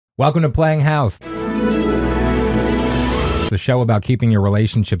Welcome to Playing House, the show about keeping your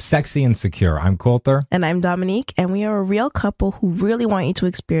relationship sexy and secure. I'm Coulter. And I'm Dominique, and we are a real couple who really want you to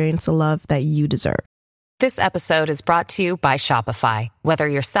experience the love that you deserve. This episode is brought to you by Shopify. Whether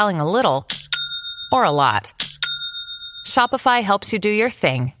you're selling a little or a lot, Shopify helps you do your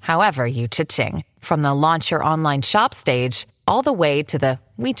thing, however you cha-ching. From the launch your online shop stage, all the way to the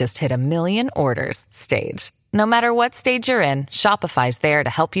we just hit 1 million orders stage. No matter what stage you're in, Shopify's there to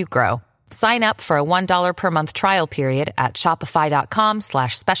help you grow. Sign up for a $1 per month trial period at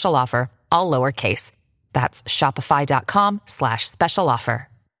shopify.com/special offer, all lowercase. That's shopify.com/special offer.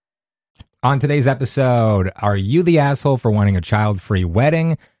 On today's episode, are you the asshole for wanting a child-free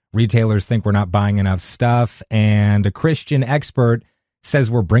wedding? Retailers think we're not buying enough stuff, and a Christian expert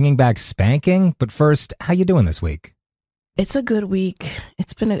says we're bringing back spanking. But first, how you doing this week? It's a good week.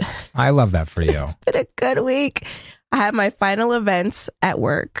 I love that for you. It's been a good week. I had my final events at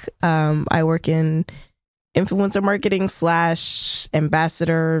work. I work in influencer marketing /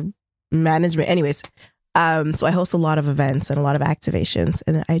 ambassador management. Anyways, so I host a lot of events and a lot of activations.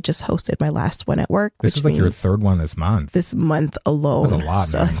 And I just hosted my last one at work. This was like your third one this month. This month alone. That was a lot,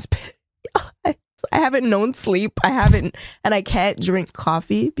 so man. It's been, I haven't known sleep. And I can't drink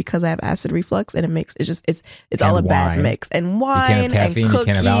coffee because I have acid reflux, and it's all a bad mix. And wine, you can't have caffeine, and cookies,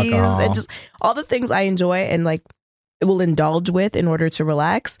 you can't have alcohol. and just all the things I enjoy and like will indulge with in order to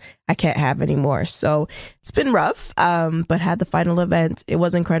relax, I can't have anymore. So it's been rough, but had the final event. It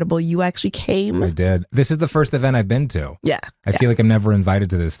was incredible. You actually came. I did. This is the first event I've been to. Yeah. I feel like I'm never invited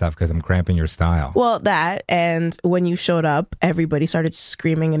to this stuff because I'm cramping your style. Well, that, and when you showed up, everybody started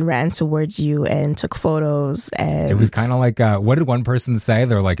screaming and ran towards you and took photos. And it was kind of like, what did one person say?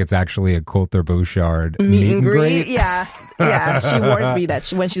 They're like, it's actually a Coulter Bouchard meet and greet. Yeah. Yeah. She warned me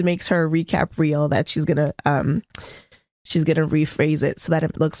that when she makes her recap reel that she's going to rephrase it so that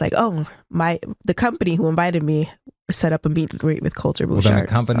it looks like, the company who invited me set up a meet and greet with Coulter Bouchard. Well, then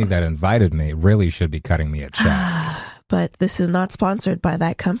the company that invited me really should be cutting me a check. But this is not sponsored by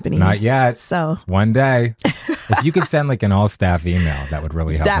that company. Not yet. So one day, if you could send like an all-staff email, that would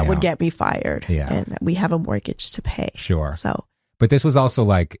really help that me would out. get me fired. Yeah. And we have a mortgage to pay. Sure. So. But this was also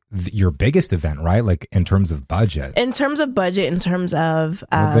like your biggest event, right? Like in terms of budget. In terms of budget, in terms of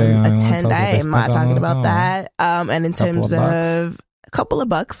attend, I'm not talking about that. And in terms of a couple.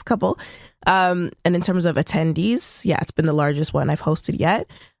 And in terms of attendees, yeah, it's been the largest one I've hosted yet.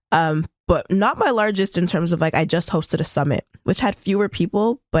 But not my largest in terms of like, I just hosted a summit, which had fewer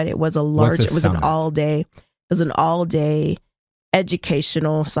people, but it was an all day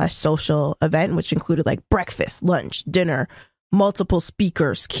educational / social event, which included like breakfast, lunch, dinner, multiple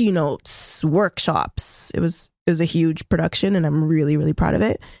speakers, keynotes, workshops. It was a huge production, and I'm really, really proud of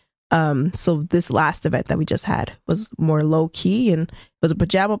it. So this last event that we just had was more low key, and it was a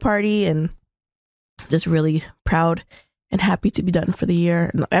pajama party, and just really proud and happy to be done for the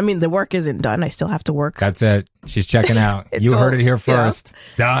year. I mean, the work isn't done. I still have to work. That's it. She's checking out. You heard it here first.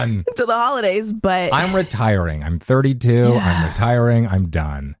 Yeah. Done. To the holidays, but I'm retiring. I'm 32. Yeah. I'm retiring. I'm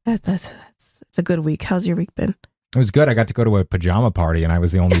done. It's a good week. How's your week been? It was good. I got to go to a pajama party, and I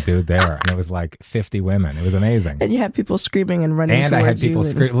was the only dude there, and it was like 50 women. It was amazing. And you had people screaming and running towards you. And I had people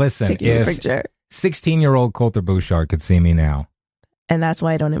screaming. Listen, if 16-year-old Coulter Bouchard could see me now. And that's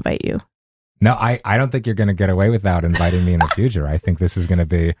why I don't invite you. No, I don't think you're going to get away without inviting me in the future. I think this is going to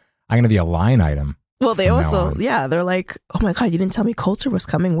be, I'm going to be a line item. Well, they also, they're like, oh my God, you didn't tell me Coulter was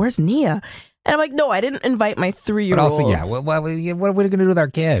coming. Where's Nia? And I'm like, no, I didn't invite my 3-year-old. But also, yeah, what are we going to do with our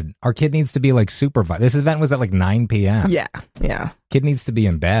kid? Our kid needs to be like supervised. This event was at like 9 p.m. Yeah. Kid needs to be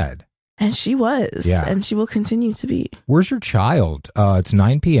in bed. And she was. Yeah. And she will continue to be. Where's your child? It's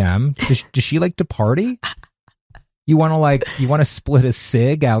 9 p.m. Does she like to party? You want to split a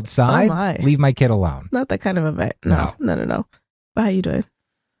cig outside? Oh my. Leave my kid alone. Not that kind of event. No. But how you doing?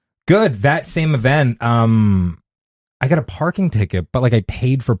 Good. That same event, I got a parking ticket, but like I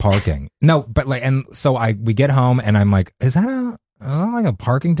paid for parking. No, but like, and so we get home and I'm like, is that a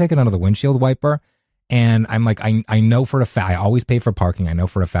parking ticket under the windshield wiper? And I'm like, I know for a fact, I always pay for parking. I know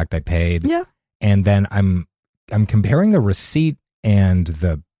for a fact I paid. Yeah. And then I'm comparing the receipt and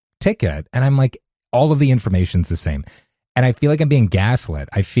the ticket, and I'm like, all of the information's the same. And I feel like I'm being gaslit.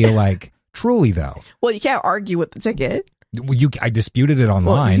 I feel like, truly though. Well, you can't argue with the ticket. I disputed it online.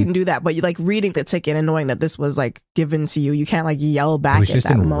 Well, you can do that, but you like reading the ticket and knowing that this was like given to you. You can't like yell back. It was just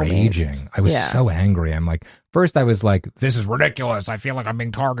enraging. Moment. I was so angry. I'm like, first I was like, this is ridiculous. I feel like I'm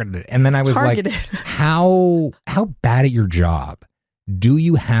being targeted. And then I was like, how bad at your job do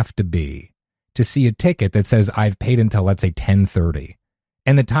you have to be to see a ticket that says I've paid until, let's say, 10:30?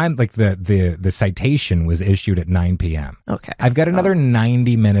 And the time, like the citation was issued at 9 p.m. Okay. I've got another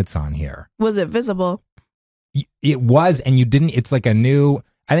 90 minutes on here. Was it visible? It was, and you didn't. It's like a new.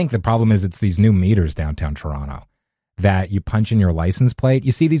 I think the problem is it's these new meters downtown Toronto that you punch in your license plate.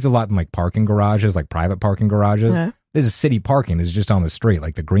 You see these a lot in like parking garages, like private parking garages. Yeah. This is city parking. This is just on the street,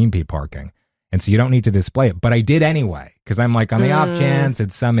 like the Green Pea parking. And so you don't need to display it. But I did anyway, because I'm like, on the off chance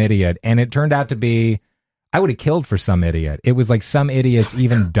it's some idiot. And it turned out to be, I would have killed for some idiot. It was like some idiot's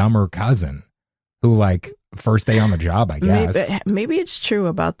even dumber cousin who, like, first day on the job, I guess. Maybe it's true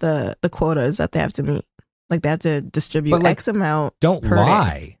about the quotas that they have to meet. Like, they have to distribute But, like, X amount. Don't per lie.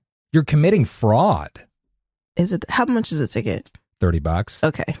 day. You're committing fraud. Is it? How much is a ticket? $30.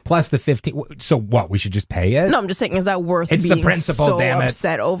 Okay. Plus the 15. So what? We should just pay it? No, I'm just saying, is that worth It's the being principle, so damn it.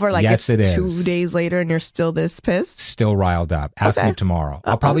 upset over? Like, Yes, it's it 2 is. days later and you're still this pissed? Still riled up. Ask Okay. me tomorrow.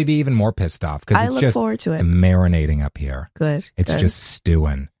 I'll probably be even more pissed off because I it's look just forward to it. it's marinating up here. Good. It's good. just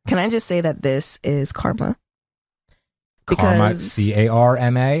stewing. Can I just say that this is karma? Karma, Because-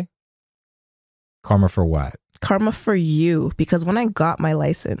 CARMA. Karma for what? Karma for you. Because when I got my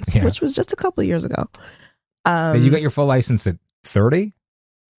license, Yeah. which was just a couple years ago, You got your full license at 30?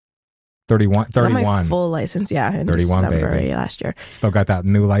 31? I got 31. my full license, yeah, in 31, December baby. last year. Still got that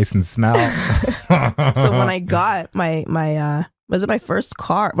new license smell. So when I got my was it my first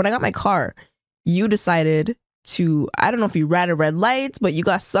car? When I got my car, you decided to, I don't know if you ran a red light, but you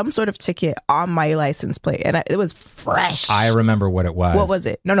got some sort of ticket on my license plate, and it was fresh. I remember what it was. What was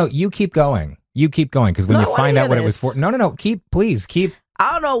it? No, you keep going. You keep going because when No, I you wanna find out hear what it was this. for. No. Please keep.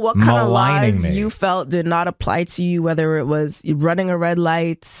 I don't know what kind of Maligning laws me. you felt did not apply to you, whether it was running a red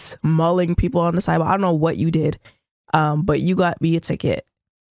light, mulling people on the sidewalk. I don't know what you did, but you got me a ticket,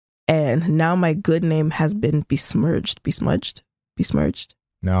 and now my good name has been besmirched.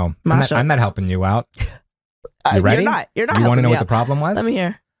 No, Masha. I'm not helping you out. You ready? You're not. You want to helping know me what the out. problem was? Let me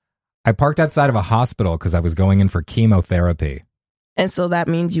hear. I parked outside of a hospital because I was going in for chemotherapy. And so that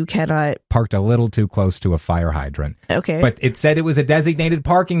means you cannot. Parked a little too close to a fire hydrant. Okay, But it said it was a designated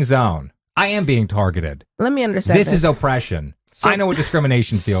parking zone. I am being targeted. let me understand. This is oppression. So- I know what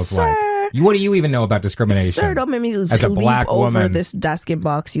discrimination feels Sir. like. What do you even know about discrimination? Sir, don't make me As a leap black over woman. this desk and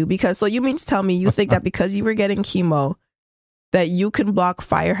box you, because so you mean to tell me you think that because you were getting chemo that you can block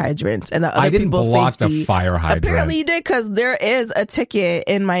fire hydrants and that other I didn't people's block safety? the fire hydrant. Apparently you did, because there is a ticket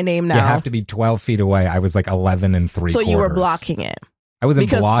in my name now. You have to be 12 feet away. I was like 11 and 3/4. so you were blocking it I wasn't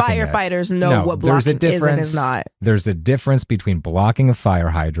because blocking it. firefighters know No, what there's a blocking is and difference. is not. There's a difference between blocking a fire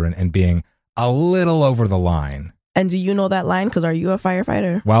hydrant and being a little over the line. And do you know that line? Because are you a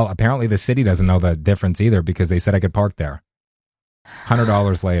firefighter? Well, apparently the city doesn't know the difference either because they said I could park there.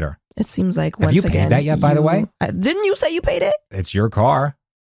 $100 later. It seems like Have once you paid again, that yet, by the way? Didn't you say you paid it, It's your car.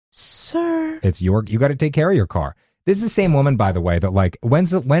 sir? It's you got to take care of your car. This is the same woman, by the way, that like, when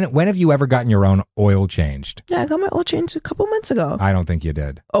have you ever gotten your own oil changed? Yeah, I got my oil changed a couple months ago. I don't think you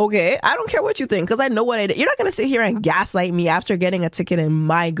did. Okay, I don't care what you think because I know what I did. You're not going to sit here and gaslight me after getting a ticket in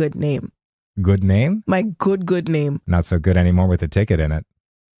my good name. Good name? My good name. Not so good anymore with a ticket in it.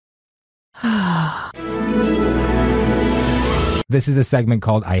 This is a segment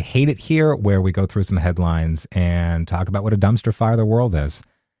called I Hate It Here, where we go through some headlines and talk about what a dumpster fire the world is.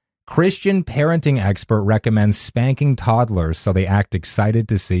 Christian parenting expert recommends spanking toddlers so they act excited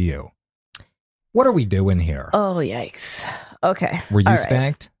to see you. What are we doing here? Oh, yikes. Okay. Were you All right.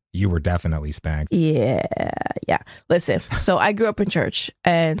 spanked? You were definitely spanked. Yeah. Listen, so I grew up in church,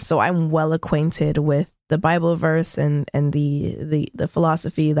 and so I'm well acquainted with the Bible verse and the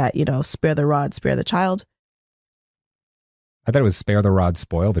philosophy that, spare the rod, spare the child. I thought it was spare the rod,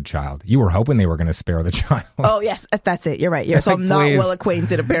 spoil the child. You were hoping they were going to spare the child. Oh, yes, that's it. You're right. Yeah, so I'm not Please. well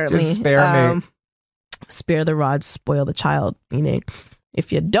acquainted, apparently. Just spare me. Spare the rod, spoil the child. Meaning,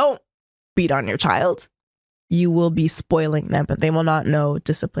 if you don't beat on your child, you will be spoiling them, but they will not know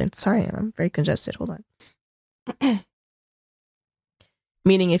discipline. Sorry, I'm very congested. Hold on.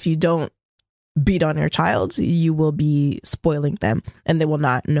 Meaning, if you don't beat on your child, you will be spoiling them, and they will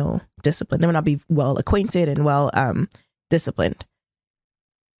not know discipline. They will not be well acquainted and well disciplined.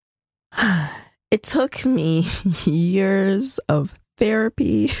 It took me years of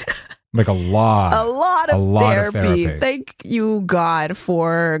therapy. Like a lot. A lot of of therapy. therapy. Thank you, God,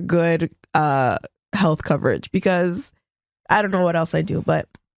 for good health coverage, because I don't know what else I do, but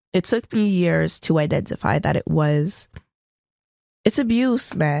it took me years to identify that it's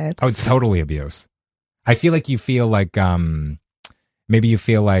abuse, man. Oh, it's totally abuse. I feel like maybe you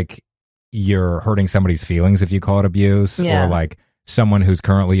feel like you're hurting somebody's feelings if you call it abuse, Yeah. or like someone who's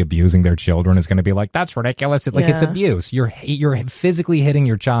currently abusing their children is going to be like, that's ridiculous. It's Yeah. abuse. You're physically hitting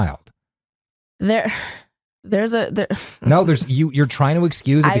your child. there's you're trying to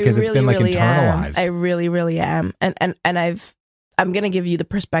excuse it because it's been like internalized. I really, really am. And I'm going to give you the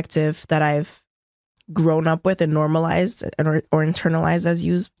perspective that I've grown up with and normalized or internalized as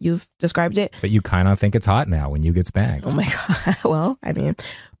you've described it. But you kind of think it's hot now when you get spanked. Oh my God. Well, I mean,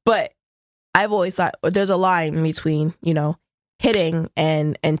 but I've always thought there's a line between, hitting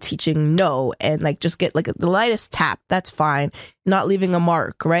and teaching no, and like just get like the lightest tap. That's fine. Not leaving a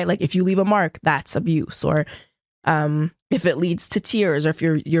mark, right? Like if you leave a mark, that's abuse. Or if it leads to tears, or if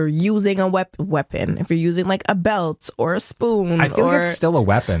you're using a weapon, if you're using like a belt or a spoon. I feel like it's still a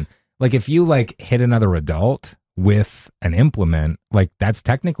weapon. Like if you like hit another adult with an implement, like that's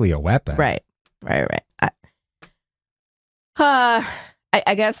technically a weapon. Right.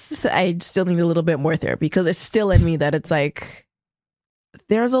 I guess I still need a little bit more therapy because it's still in me that it's like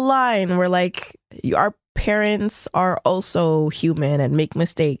there's a line where like our parents are also human and make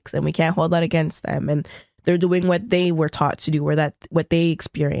mistakes, and we can't hold that against them, and they're doing what they were taught to do or what they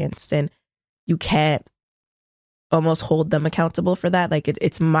experienced, and you can't almost hold them accountable for that. Like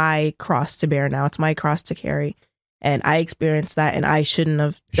it's my cross to bear now. It's my cross to carry, and I experienced that, and I shouldn't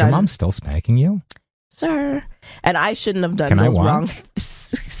have done. Is your mom still spanking you? Sir. And I shouldn't have done those wrong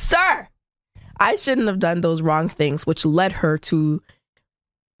Sir. I shouldn't have done those wrong things, which led her to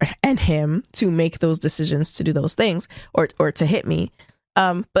and him to make those decisions to do those things or to hit me.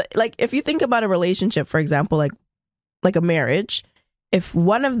 But like if you think about a relationship, for example, like a marriage, if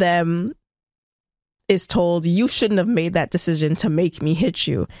one of them is told you shouldn't have made that decision to make me hit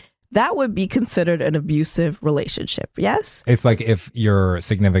you, that would be considered an abusive relationship. Yes? It's like if your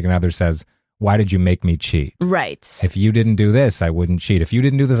significant other says, why did you make me cheat? Right. If you didn't do this, I wouldn't cheat. If you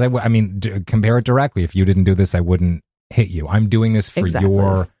didn't do this, compare it directly. If you didn't do this, I wouldn't hit you. I'm doing this for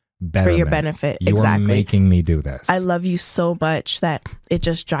your betterment. For your benefit. You're making me do this. I love you so much that it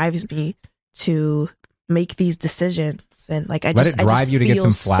just drives me to make these decisions. And like, I just you to get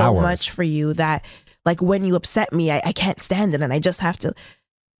some flowers. So much for you that like when you upset me, I can't stand it. And I just have to,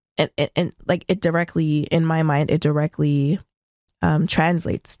 and like it directly, in my mind, it directly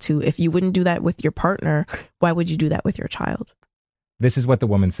translates to if you wouldn't do that with your partner, why would you do that with your child? This is what the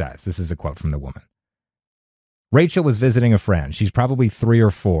woman says. This is a quote from the woman. Rachel was visiting a friend. She's probably 3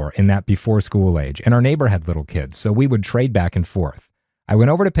 or 4 in that before school age, and our neighbor had little kids, so we would trade back and forth. I went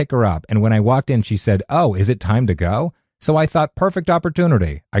over to pick her up, and when I walked in, she said, "Oh, is it time to go?" So I thought, perfect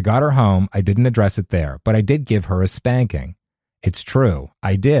opportunity. I got her home. I didn't address it there, but I did give her a spanking. It's true.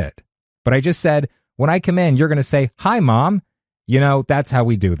 I did. But I just said, when I come in, you're going to say, "Hi, Mom." That's how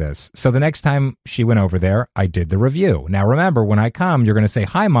we do this. So the next time she went over there, I did the review. Now, remember, when I come, you're going to say,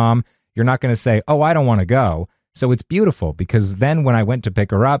 "Hi, Mom." You're not going to say, "Oh, I don't want to go." So it's beautiful because then when I went to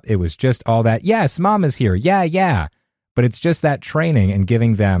pick her up, it was just all that, "Yes, Mom is here. Yeah." But it's just that training and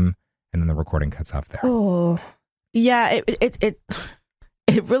giving them, and then the recording cuts off there. Oh, yeah. It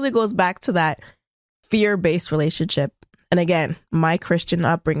really goes back to that fear-based relationship. And again, my Christian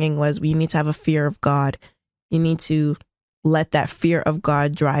upbringing was you need to have a fear of God. You need to let that fear of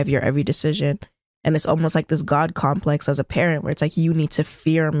God drive your every decision. And it's almost like this God complex as a parent where it's like, you need to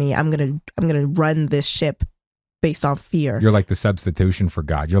fear me. I'm going to run this ship based on fear. You're like the substitution for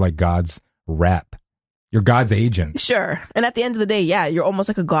God. You're like God's rep. You're God's agent. Sure. And at the end of the day, yeah, you're almost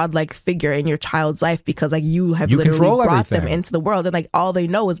like a godlike figure in your child's life because like you have literally brought them into the world, and like all they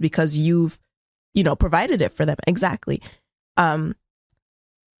know is because you've, provided it for them. Exactly.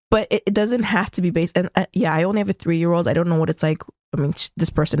 But it doesn't have to be based. And I only have a 3-year-old. I don't know what it's like. I mean, this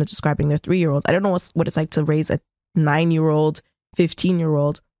person is describing their 3-year-old. I don't know what it's like to raise a 9-year-old,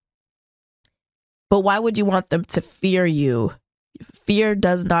 15-year-old. But why would you want them to fear you? Fear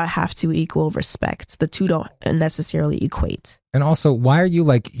does not have to equal respect. The two don't necessarily equate. And also, why are you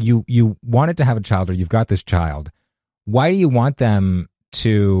like, you wanted to have a child or you've got this child. Why do you want them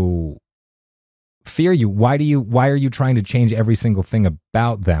to fear you? Why are you trying to change every single thing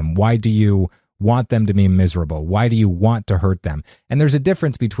about them? Why do you want them to be miserable? Why do you want to hurt them? And there's a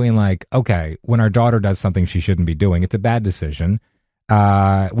difference between like, okay, when our daughter does something she shouldn't be doing, it's a bad decision.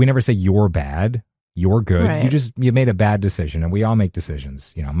 We never say you're bad. You're good. Right. You made a bad decision, and we all make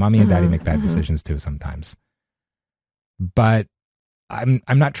decisions. Mommy and daddy make bad decisions too sometimes. But I'm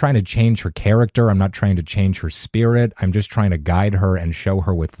not trying to change her character. I'm not trying to change her spirit. I'm just trying to guide her and show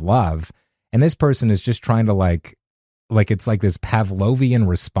her with love. And this person is just trying to like it's like this Pavlovian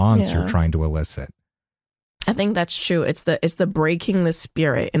response you're trying to elicit. I think that's true. It's the breaking the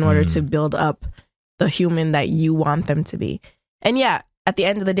spirit in order to build up the human that you want them to be. And yeah, at the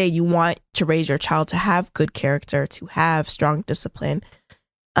end of the day, you want to raise your child to have good character, to have strong discipline,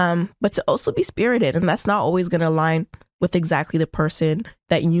 but to also be spirited. And that's not always going to align with exactly the person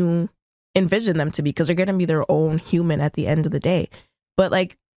that you envision them to be, because they're going to be their own human at the end of the day. But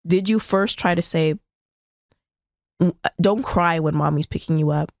like, did you first try to say, don't cry when mommy's picking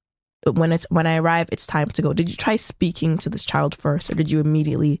you up? When I arrive, it's time to go. Did you try speaking to this child first, or did you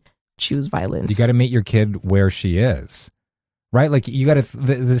immediately choose violence? You got to meet your kid where she is, right? Like you got to,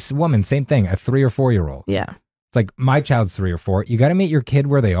 this woman, same thing, a 3 or 4 year old. Yeah. It's like my child's 3 or 4. You got to meet your kid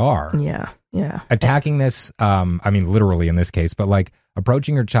where they are. Yeah. Yeah. Attacking this, I mean, literally in this case, but like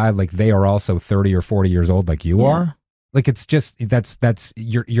approaching your child like they are also 30 or 40 years old, like you are. Like it's just, that's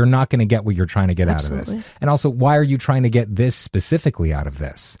you're not going to get what you're trying to get out of this. And also, why are you trying to get this specifically out of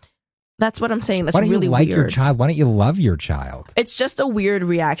this? That's what I'm saying. That's Why don't really you like weird. your child? Why don't you love your child? It's just a weird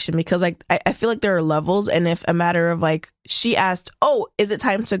reaction, because like I feel like there are levels, and if a matter of like she asked, "Oh, is it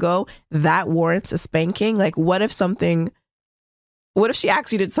time to go?" that warrants a spanking. Like, what if she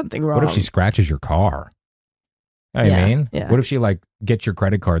actually did something wrong? What if she scratches your car? You know what I mean? Yeah. What if she like gets your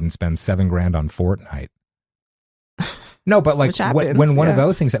credit card and spends $7,000 on Fortnite? No, but like when one of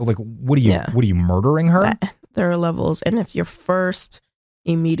those things, like what are you murdering her? There are levels, and if your first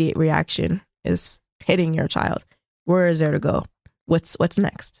immediate reaction is hitting your child, where is there to go? What's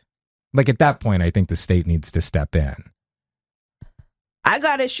next? Like at that point, I think the state needs to step in. I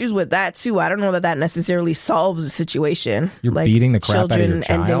got issues with that too. I don't know that necessarily solves the situation. You're like beating the crap out of your children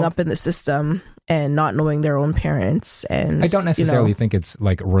child? ending up in the system and not knowing their own parents. And I don't necessarily think it's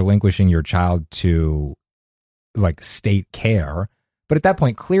like relinquishing your child to like state care. But at that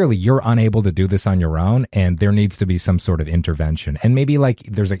point, clearly you're unable to do this on your own, and there needs to be some sort of intervention. And maybe like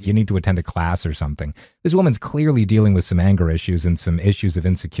you need to attend a class or something. This woman's clearly dealing with some anger issues and some issues of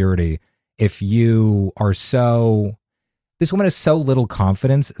insecurity. This woman has so little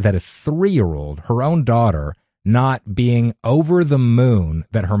confidence that a 3-year-old, her own daughter, not being over the moon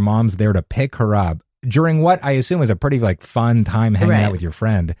that her mom's there to pick her up during what I assume is a pretty like fun time hanging out with your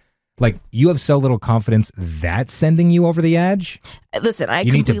friend. Like, you have so little confidence that's sending you over the edge? Listen,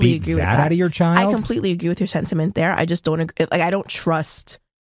 you need to beat agree with that out of your child? I completely agree with your sentiment there. I just don't agree. Like, I don't trust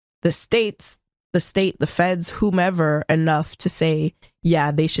the state, the feds, whomever enough to say,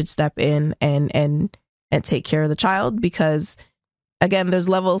 yeah, they should step in and take care of the child, because again, there's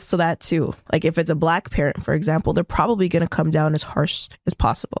levels to that too. Like if it's a black parent, for example, they're probably going to come down as harsh as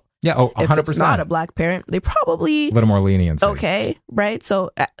possible. Yeah, 100%. If it's not a black parent, they probably a little more leniency. Okay, right? So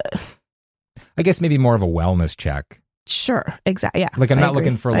I guess maybe more of a wellness check. Sure, exactly. Yeah, like I'm not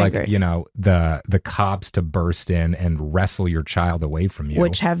looking for like the cops to burst in and wrestle your child away from you.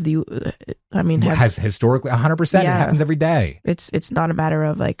 Which has historically 100%. It happens every day. It's not a matter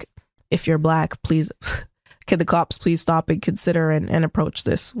of like, if you're black, please, can the cops please stop and consider and approach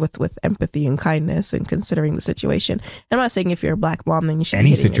this with empathy and kindness and considering the situation. And I'm not saying if you're a black mom, then you should any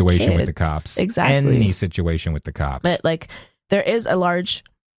be hitting situation your kid. with the cops. Exactly. Any situation with the cops. But like there's a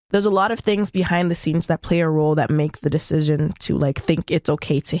lot of things behind the scenes that play a role that make the decision to like think it's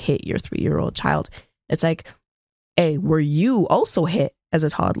okay to hit your 3-year-old child. It's like, hey, were you also hit as a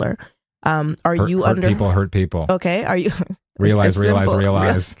toddler? Hurt people. Okay. Are you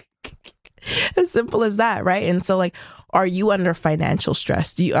realize. As simple as that, right? And so like, are you under financial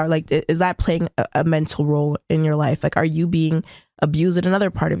stress? Is that playing a mental role in your life? Like, are you being abused in another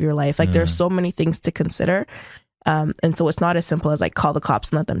part of your life? Like there's so many things to consider. And so it's not as simple as like call the cops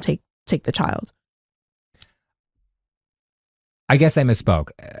and let them take the child. I guess I misspoke.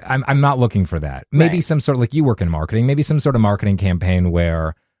 I'm not looking for that. Maybe some sort of, like, you work in marketing, maybe some sort of marketing campaign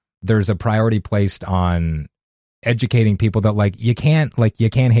where there's a priority placed on educating people that like you can't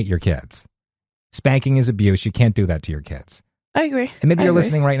hit your kids. Spanking is abuse. You can't do that to your kids. I agree. And maybe you're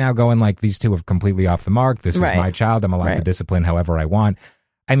listening right now going like, these two are completely off the mark. This is my child. I'm allowed to discipline however I want.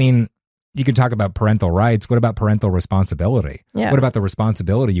 I mean, you can talk about parental rights. What about parental responsibility? Yeah. What about the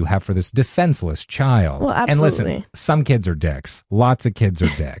responsibility you have for this defenseless child? Well, absolutely. And listen, some kids are dicks. Lots of kids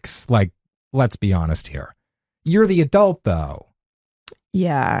are dicks. Like, let's be honest here. You're the adult, though.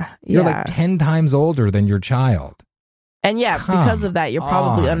 Yeah. You're like 10 times older than your child. And because of that, you're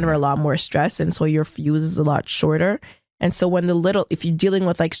probably under a lot more stress. And so your fuse is a lot shorter. And so when if you're dealing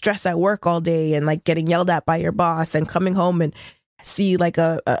with like stress at work all day and like getting yelled at by your boss and coming home and see like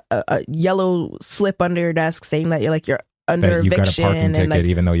a yellow slip under your desk saying that you're under eviction. You've got a parking ticket like,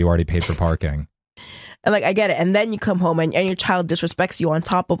 even though you already paid for parking. And like, I get it. And then you come home and your child disrespects you on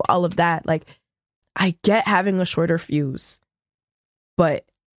top of all of that. Like, I get having a shorter fuse, but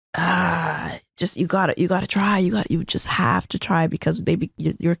just you gotta try. You just have to try, because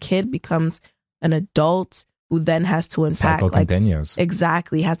your kid becomes an adult who then has to unpack. Cycle continues.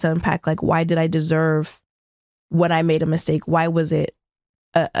 Exactly, has to unpack like, why did I deserve when I made a mistake? Why was it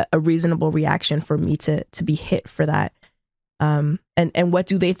a reasonable reaction for me to be hit for that? And what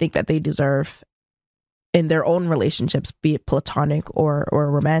do they think that they deserve in their own relationships, be it platonic or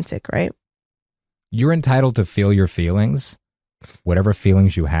romantic, right? You're entitled to feel your feelings, whatever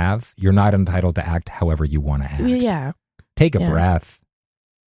feelings you have. You're not entitled to act however you want to act. Yeah. Take a breath.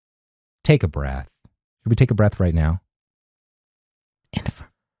 Take a breath. Should we take a breath right now?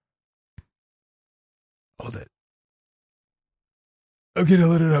 Hold it. Okay, to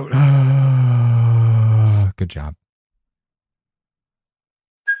let it out. Good job.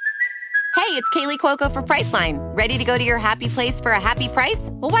 Hey, it's Kaylee Cuoco for Priceline. Ready to go to your happy place for a happy price?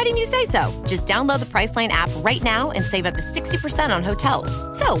 Well, why didn't you say so? Just download the Priceline app right now and save up to 60% on hotels.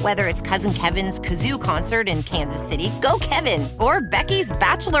 So whether it's Cousin Kevin's Kazoo Concert in Kansas City, go Kevin, or Becky's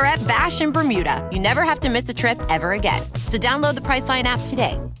Bachelorette Bash in Bermuda, you never have to miss a trip ever again. So download the Priceline app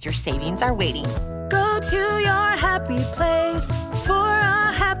today. Your savings are waiting. Go to your happy place for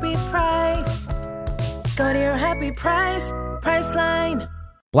a happy price. Go to your happy price, Priceline.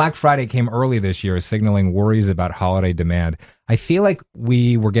 Black Friday came early this year, signaling worries about holiday demand. I feel like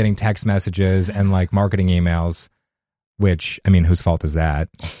we were getting text messages and like marketing emails, which, I mean, whose fault is that?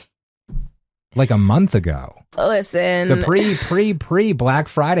 Like a month ago. Listen. The pre Black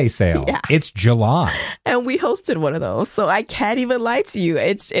Friday sale. Yeah. It's July. And we hosted one of those. So I can't even lie to you.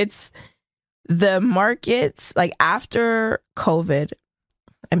 It's the markets, like after COVID,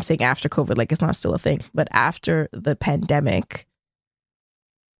 I'm saying after COVID, like it's not still a thing, but after the pandemic,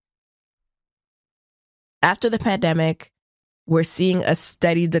 we're seeing a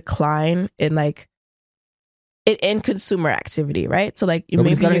steady decline in like in consumer activity, right? So like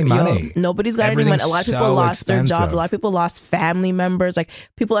nobody's got any money. Nobody's got any money. A lot of people lost their jobs. A lot of people lost family members. Like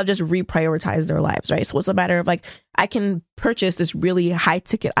people have just reprioritized their lives, right? So it's a matter of like, I can purchase this really high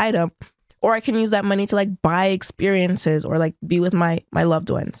ticket item, or I can use that money to like buy experiences or like be with my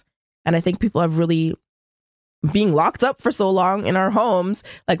loved ones. And I think people have really, being locked up for so long in our homes,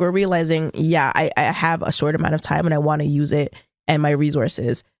 like we're realizing, yeah, I have a short amount of time and I want to use it and my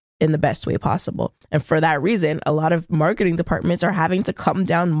resources in the best way possible. And for that reason, a lot of marketing departments are having to come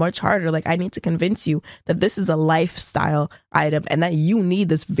down much harder. Like, I need to convince you that this is a lifestyle item and that you need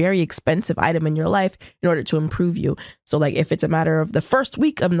this very expensive item in your life in order to improve you. So like, if it's a matter of the first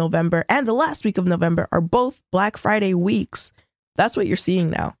week of November and the last week of November are both Black Friday weeks, that's what you're seeing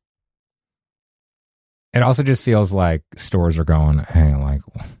now. It also just feels like stores are going, hey, like,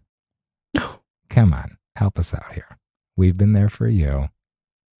 come on, help us out here. We've been there for you.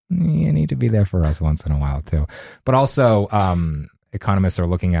 You need to be there for us once in a while too. But also, economists are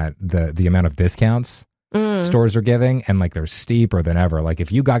looking at the amount of discounts stores are giving, and like they're steeper than ever. Like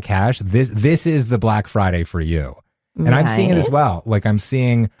if you got cash, this is the Black Friday for you. And I'm seeing it as well. Like I'm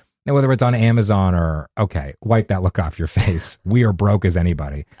seeing, whether it's on Amazon or, okay, wipe that look off your face. We are broke as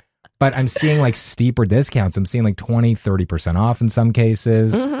anybody. But I'm seeing like steeper discounts. I'm seeing like 20, 30% off in some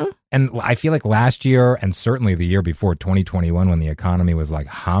cases. Mm-hmm. And I feel like last year and certainly the year before, 2021, when the economy was like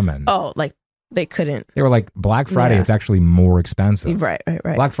humming. Oh, like they couldn't. They were like, Black Friday, it's actually more expensive. Right.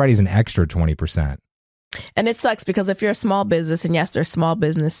 Black Friday is an extra 20%. And it sucks because if you're a small business, and yes, there's Small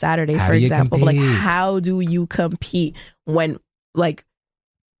Business Saturday, for example, but like how do you compete when like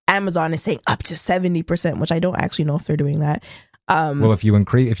Amazon is saying up to 70%, which I don't actually know if they're doing that. Well, if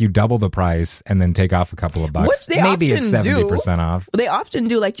you double the price and then take off a couple of bucks, which they maybe often it's 70% off. They often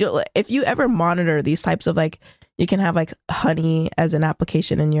do. Like, if you ever monitor these types of like, you can have like Honey as an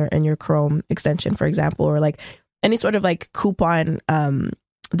application in your Chrome extension, for example, or like any sort of like coupon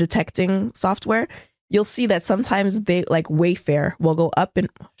detecting software. You'll see that sometimes they like Wayfair will go up in.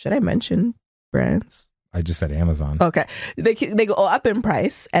 Should I mention brands? I just said Amazon. Okay, they go up in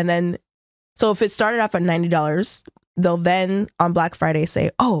price, and then so if it started off at $90. They'll then on Black Friday say,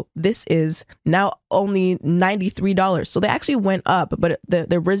 oh, this is now only $93. So they actually went up, but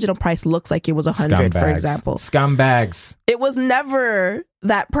the original price looks like it was $100, for example. Scumbags. It was never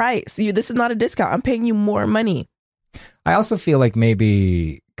that price. This is not a discount. I'm paying you more money. I also feel like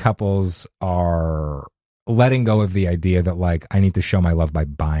maybe couples are letting go of the idea that like, I need to show my love by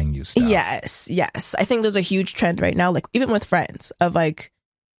buying you stuff. Yes. I think there's a huge trend right now, like even with friends, of like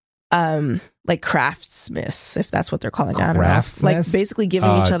craftsmiths, if that's what they're calling it. I don't know. Like basically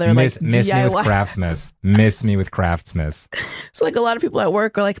giving each other like DIY. Miss me with craftsmiths. Miss me with craftsmiths. So like a lot of people at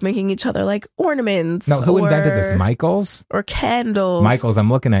work are like making each other like ornaments. No, who invented this? Michaels? Or candles. Michaels, I'm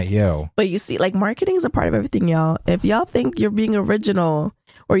looking at you. But you see, like marketing is a part of everything, y'all. If y'all think you're being original,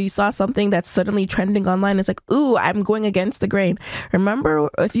 or you saw something that's suddenly trending online, it's like, ooh, I'm going against the grain. Remember,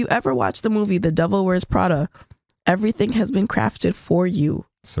 if you ever watched the movie The Devil Wears Prada, everything has been crafted for you.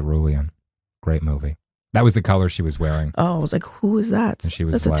 Cerulean. Great movie. That was the color she was wearing. Oh, I was like, who is that? And she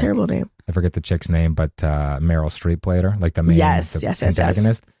was That's like- a terrible name. I forget the chick's name, but Meryl Streep played her, like the main Yes.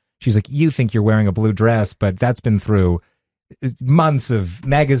 antagonist. She's like, you think you're wearing a blue dress, but that's been through months of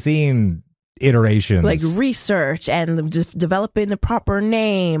magazine iterations. Like research and just developing the proper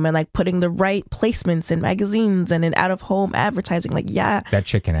name and like putting the right placements in magazines and in out of home advertising. Like, yeah. That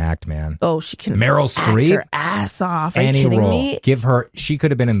chick can act, man. Oh, she can Meryl act Streep? her ass off. Are Any you kidding role. me? Give her, she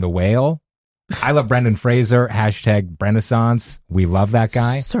could have been in The Whale. I love Brendan Fraser, hashtag Renaissance. We love that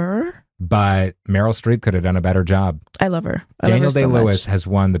guy. Sir? But Meryl Streep could have done a better job. I love her. I Daniel love her so Day-Lewis much. has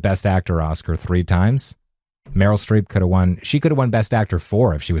won the Best Actor Oscar 3 times. Meryl Streep could have won, she could have won Best Actor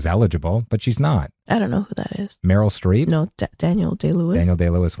 4 if she was eligible, but she's not. I don't know who that is. Meryl Streep? No, Daniel Day-Lewis. Daniel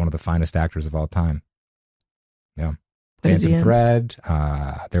Day-Lewis, one of the finest actors of all time. Yeah. What is he Phantom in? Thread,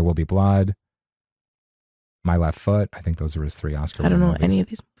 There Will Be Blood, My Left Foot. I think those are his 3 Oscar I don't know movies. any of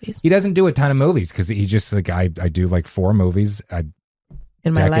these movies He doesn't do a ton of movies because he just like, I do like 4 movies a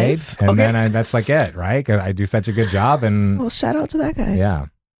in my decade. life. And then that's like it, right? 'Cause I do such a good job and Well, shout out to that guy. yeah.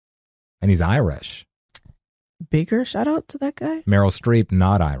 And he's Irish. Bigger shout out to that guy. Meryl Streep,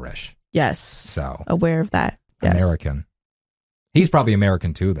 not Irish. Yes. So Aware of that. Yes. American. He's probably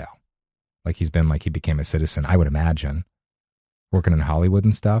American too, though. Like he became a citizen, I would imagine. Working in Hollywood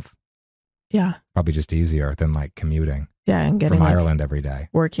and stuff. Yeah. Probably just easier than like commuting Yeah. And getting from like, Ireland every day.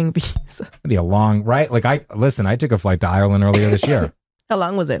 working visa. It'd be a long, right? Like I took a flight to Ireland earlier this year. How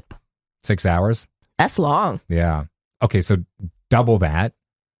long was it? 6 hours. That's long. Yeah. Okay. So double that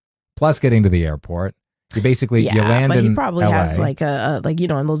plus getting to the airport. You basically, Yeah, you land but in he probably LA. has like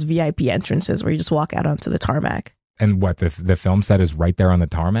in those VIP entrances where you just walk out onto the tarmac. And what, the film set is right there on the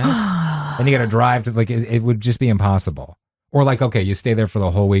tarmac? And you got to drive to, like, it would just be impossible. Or like, okay, you stay there for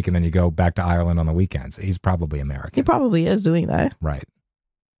the whole week and then you go back to Ireland on the weekends. He's probably American. He probably is doing that. Right.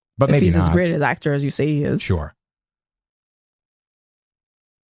 But If maybe he's not. as great an actor as you say he is. Sure.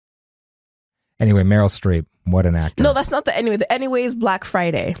 Anyway, Meryl Streep, what an actor. No, that's not the anyway. The anyway is Black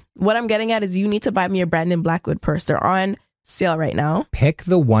Friday. What I'm getting at is you need to buy me a Brandon Blackwood purse. They're on sale right now. Pick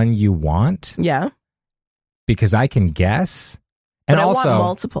the one you want Yeah. because I can guess. But And I also, want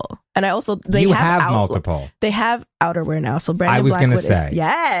multiple. And I also they you have have multiple. They have outerwear now. So Brandon I was going to Blackwood say, is,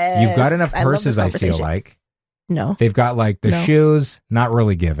 yes. you've got enough I love this purses, I feel conversation. like. No. They've got like the No. shoes, not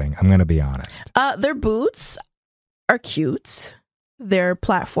really giving. I'm going to be honest. Their boots are cute. Their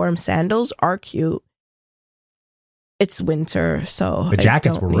platform sandals are cute. It's winter, so The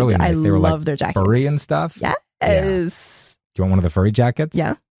jackets were really nice. They were love like their jackets. furry and stuff. Yes. Do you want one of the furry jackets?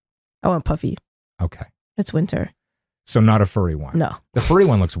 Yeah. I want puffy. Okay. It's winter. So not a furry one. No. The furry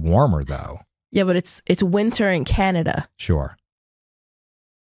one looks warmer though. Yeah, but it's winter in Canada. Sure.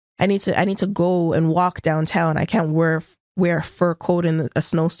 I need to go and walk downtown. I can't wear a fur coat in a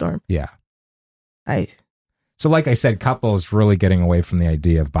snowstorm. Yeah. I So like I said, couples really getting away from the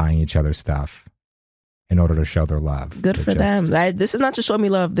idea of buying each other stuff in order to show their love. good They're for them. just- This is not to show me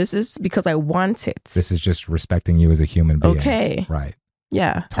love. This is because I want it. This is just respecting you as a human being. Okay. Right.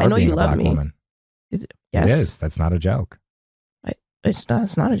 Yeah. It's I hard know being you a love black me. woman. Yes. It is. That's not a joke. It's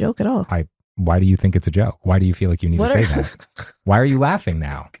not a joke at all. Why do you think it's a joke? Why do you feel like you need to What say are- that? Why are you laughing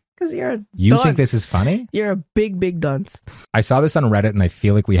now? Because you're a You dunce. think this is funny? You're a big dunce. I saw this on Reddit and I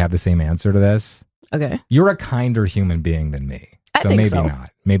feel like we have the same answer to this. Okay. You're a kinder human being than me. I So think maybe so.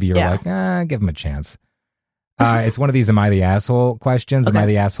 not. Maybe you're Yeah. like, give him a chance. It's one of these Am I the Asshole questions. Am Okay. I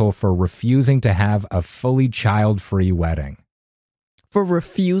the asshole for refusing to have a fully child-free wedding? For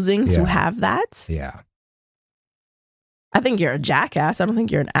refusing Yeah. to have that? Yeah. I think you're a jackass. I don't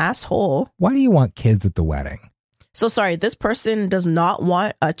think you're an asshole. Why do you want kids at the wedding? So sorry, this person does not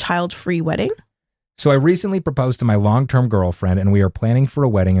want a child-free wedding? So I recently proposed to my long-term girlfriend and we are planning for a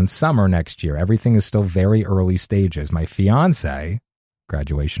wedding in summer next year. Everything is still very early stages. My fiance,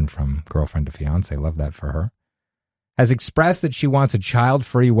 graduation from girlfriend to fiance, love that for her, has expressed that she wants a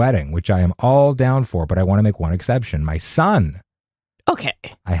child-free wedding, which I am all down for, but I want to make one exception. My son. Okay.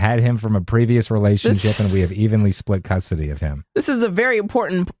 I had him from a previous relationship This- and we have evenly split custody of him. This is a very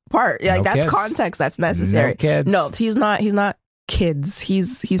important part. Like No that's kids. context that's necessary. No kids. No, he's not kids.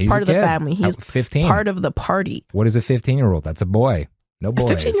 He's He's part a of the kid. family. He's 15. part of the party. What is a 15-year-old? That's a boy. No A boys.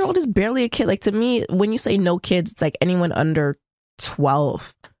 15-year-old is barely a kid. Like to me, when you say no kids, it's like anyone under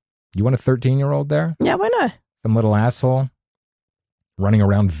 12. You want a 13-year-old there? Yeah, why not? Some little asshole running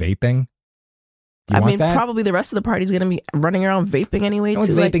around vaping? You I want mean, that? probably the rest of the party's gonna be running around vaping anyway. No one's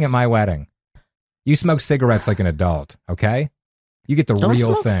too. vaping Like, at my wedding. You smoke cigarettes like an adult, okay? You get the don't real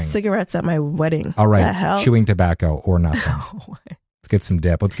smoke thing. cigarettes at my wedding. All right, The hell? chewing tobacco or nothing. Let's get some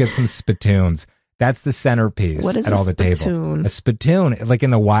dip. Let's get some spittoons. That's the centerpiece What is at a all the table. spittoon? A spittoon, like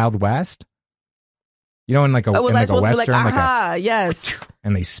in the Wild West. You know, in like a, was in I like a supposed to be Western, like, like aha, yes.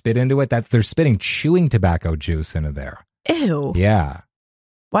 and they spit into it. That they're spitting chewing tobacco juice into there. Ew. Yeah.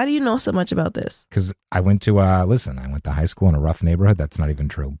 Why do you know so much about this? Because I went to I went to high school in a rough neighborhood. That's not even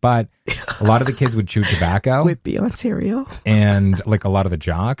true. But a lot of the kids would chew tobacco. Whitby, Ontario. And like a lot of the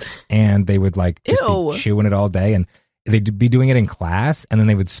jocks, and they would like just Ew. be chewing it all day, and they'd be doing it in class, and then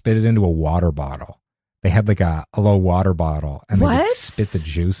they would spit it into a water bottle. They had like a little water bottle, and they would What? spit the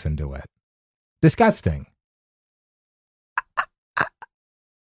juice into it. Disgusting.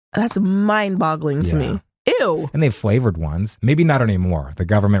 That's mind-boggling to Yeah. me. Ew. And they have flavored ones. Maybe not anymore. The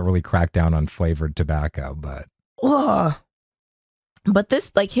government really cracked down on flavored tobacco, but Ugh. But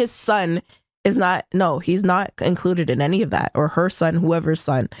this, like, his son is not, no, he's not included in any of that. Or her son, whoever's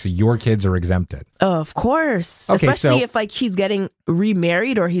son. so your kids are exempted. Of course. Okay, Especially so- if, like, he's getting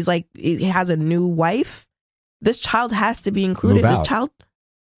remarried or he's, like, he has a new wife. This child has to be included. Move out.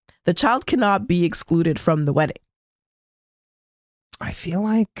 The child cannot be excluded from the wedding. I feel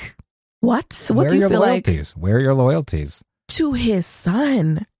like What? What where do are you your feel like loyalties? Where are your loyalties? to his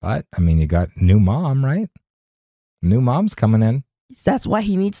son? But I mean, you got new mom, right? New mom's coming in. That's why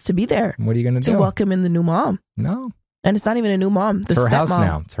he needs to be there What are you going to do? welcome in the new mom. No, And it's not even a new mom. The it's her stepmom. house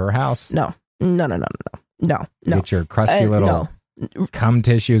now. It's her house. No. Get your crusty little No. cum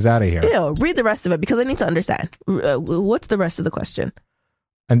tissues out of here. Ew, read the rest of it because I need to understand. What's the rest of the question?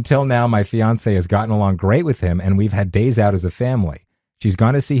 Until now, my fiance has gotten along great with him, and we've had days out as a family. She's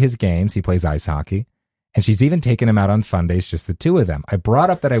gone to see his games. He plays ice hockey. And she's even taken him out on fun days, just the two of them. I brought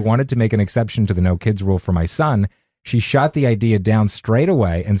up that I wanted to make an exception to the no kids rule for my son. She shot the idea down straight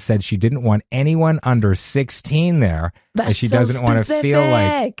away and said she didn't want anyone under 16 there. That's and she so doesn't want to feel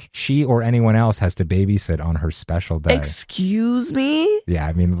like specific. she or anyone else has to babysit on her special day. Excuse me? Yeah,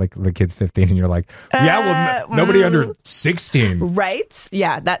 I mean, like the kid's 15 and you're like, yeah, well, nobody under 16. Right?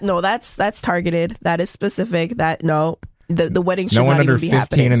 Yeah, that's targeted. That is specific. That the wedding should No one not under even be 15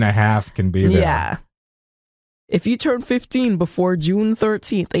 happening. and a half can be there. Yeah. If you turn 15 before June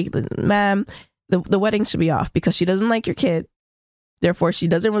 13th, like, ma'am, the wedding should be off because she doesn't like your kid. Therefore, she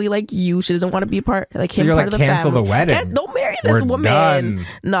doesn't really like you. She doesn't want to be part, like So him, you're part like, of the cancel family. the wedding. Don't marry this We're woman. done.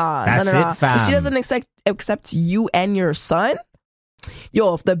 Nah, That's no. it, fam. If she doesn't accept you and your son,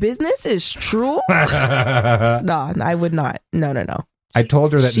 yo, if the business is true, nah, I would not. No. I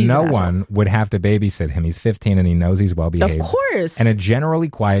told her that She's no an asshole. one would have to babysit him. He's 15 and he knows he's well Of behaved. course. And a generally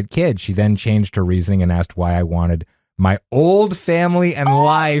quiet kid. She then changed her reasoning and asked why I wanted my old family and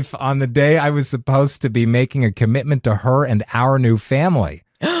life on the day I was supposed to be making a commitment to her and our new family.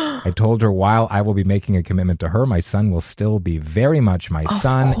 I told her while I will be making a commitment to her, my son will still be very much my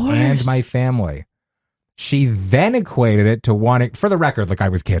son course. and my family. She then equated it to wanting, for the record, like I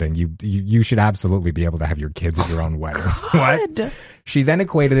was kidding. You should absolutely be able to have your kids at your own wedding. What? God. She then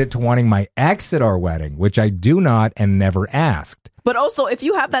equated it to wanting my ex at our wedding, which I do not and never asked. But also, if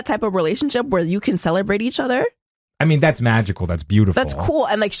you have that type of relationship where you can celebrate each other, I mean, that's magical. That's beautiful. that's cool.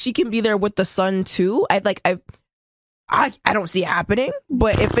 And like she can be there with the son too. I don't see it happening,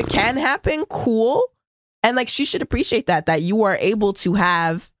 but if it can happen, cool. And like she should appreciate that you are able to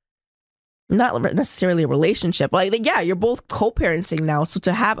have not necessarily a relationship. Like yeah, you're both co-parenting now. So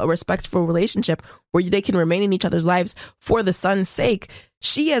to have a respectful relationship where they can remain in each other's lives for the son's sake,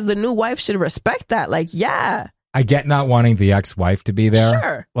 she as the new wife should respect that. Like, yeah. I get not wanting the ex-wife to be there.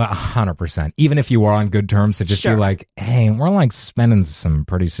 Sure. Well, 100%. Even if you are on good terms, to just Sure. be like, hey, we're like spending some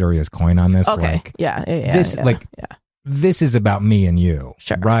pretty serious coin on this. Okay. Like, Yeah. this, yeah, like, yeah. this is about me and you.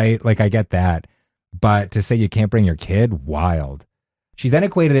 Sure. Right? Like, I get that. But to say you can't bring your kid, wild. She then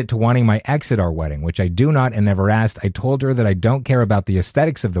equated it to wanting my ex at our wedding, which I do not and never asked. I told her that I don't care about the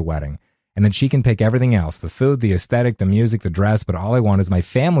aesthetics of the wedding and that she can pick everything else, the food, the aesthetic, the music, the dress, but all I want is my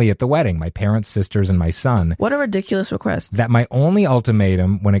family at the wedding, my parents, sisters, and my son. What a ridiculous request. That my only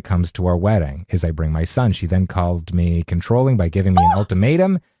ultimatum when it comes to our wedding is I bring my son. She then called me controlling by giving me an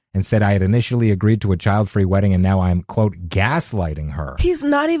ultimatum and said I had initially agreed to a child-free wedding and now I'm, quote, gaslighting her. He's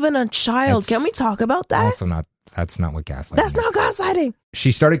not even a child. That's Can we talk about that? Also that's not what gaslighting That's is. not gaslighting.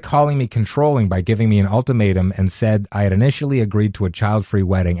 She started calling me controlling by giving me an ultimatum and said I had initially agreed to a child-free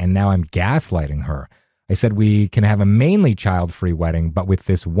wedding and now I'm gaslighting her. I said we can have a mainly child-free wedding, but with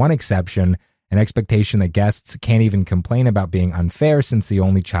this one exception, an expectation that guests can't even complain about being unfair since the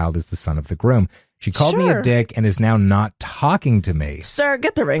only child is the son of the groom. She called me a Sure. dick and is now not talking to me. Sir,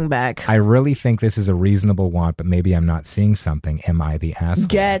 get the ring back. I really think this is a reasonable want, but maybe I'm not seeing something. Am I the asshole?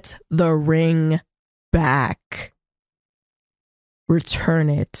 Get the ring back. Return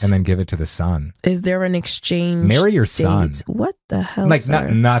it. And then give it to the son. Is there an exchange? Marry your date? son. What the hell? Like sir?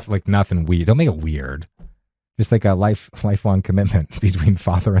 not like nothing weird. Don't make it weird. Just like a lifelong commitment between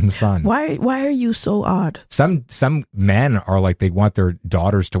father and son. Why are you so odd? Some men are like, they want their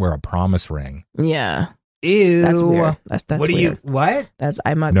daughters to wear a promise ring. Yeah. Ew. That's weird. That's what do weird. you, what?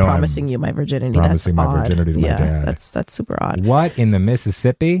 I'm not No, promising I'm you my virginity. promising That's my odd. virginity to my yeah, dad. That's super odd. What in the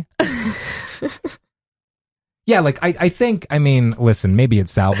Mississippi? Yeah, like I think, I mean, listen, maybe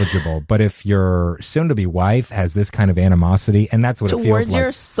it's salvageable, but if your soon-to-be wife has this kind of animosity, and that's what it feels Towards like.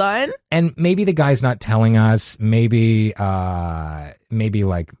 your son? And maybe the guy's not telling us, maybe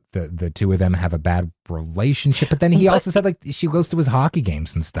like the two of them have a bad relationship, but then he also said like she goes to his hockey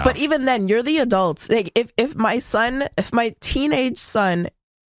games and stuff. But even then, you're the adults. Like if my teenage son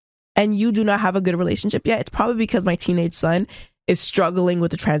and you do not have a good relationship yet, it's probably because my teenage son is struggling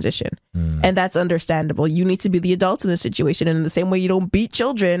with the transition. And that's understandable. You need to be the adults in this situation. And in the same way you don't beat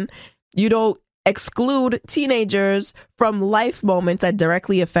children, you don't exclude teenagers from life moments that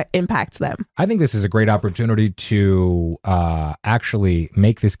directly impact them. I think this is a great opportunity to actually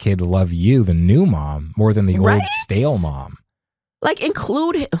make this kid love you, the new mom, more than the Right? old stale mom. Like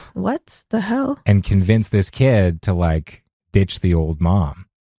include him. What the hell? And convince this kid to like ditch the old mom.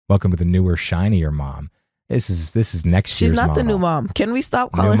 Welcome to the newer, shinier mom. This is next She's year's not the model. new mom. Can we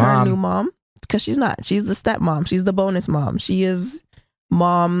stop calling New her a mom. new mom? Because she's not. She's the stepmom. She's the bonus mom. She is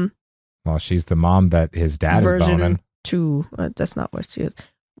mom Well, she's the mom that his dad is boning. version 2. That's not what she is.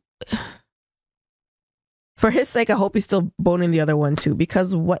 For his sake, I hope he's still boning the other one too,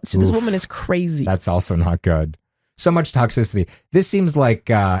 because this Oof. woman is crazy. That's also not good. So much toxicity. This seems like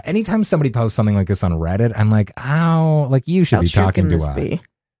anytime somebody posts something like this on Reddit, I'm like, how? Like, you should How be true talking can to this a be?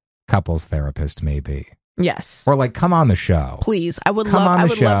 couples therapist, maybe. Yes. Or like, come on the show. Please. I would Come love on I the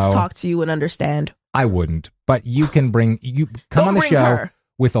would love show. to talk to you and understand. I wouldn't, but you can come Don't on the bring show her.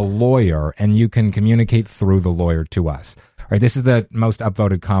 with a lawyer and you can communicate through the lawyer to us. All right, this is the most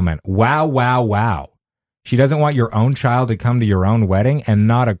upvoted comment. Wow, wow, wow. She doesn't want your own child to come to your own wedding, and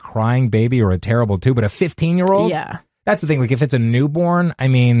not a crying baby or a terrible two, but a 15-year-old? Yeah. That's the thing. Like, if it's a newborn, I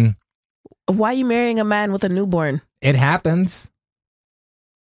mean, Why are you marrying a man with a newborn? it happens.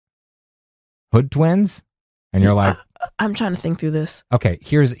 Hood twins? And you're like, I'm trying to think through this. okay,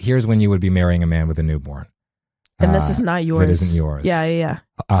 here's when you would be marrying a man with a newborn. And this is not yours. That isn't yours. Yeah.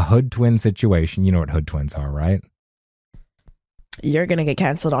 A hood twin situation. You know what hood twins are, right? You're going to get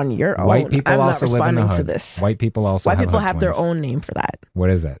canceled on your own. White people I'm also not live in the responding hood. to this. White people also White people hood have their twins. own name for that. What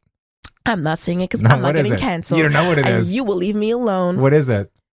is it? I'm not saying it because No, I'm not what is getting it? canceled. You don't know what it and is. you will leave me alone. What is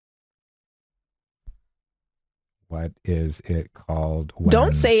it? What is it called? When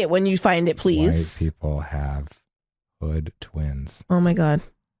Don't say it when you find it, please. White people have hood twins. Oh my God.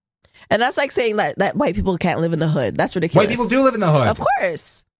 And that's like saying that white people can't live in the hood. That's ridiculous. White people do live in the hood. Of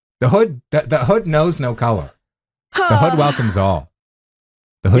course. The hood knows no color. The hood welcomes all.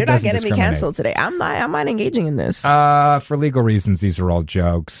 The hood You're not doesn't getting me discriminate. canceled today. I'm not engaging in this. For legal reasons, these are all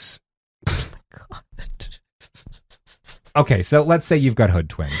jokes. Okay, so let's say you've got hood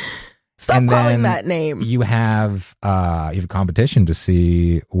twins. Stop and calling then that name. You have a competition to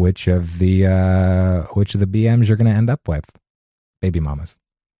see which of the BMs you're going to end up with, baby mamas.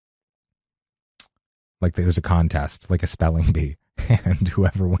 Like there's a contest, like a spelling bee, and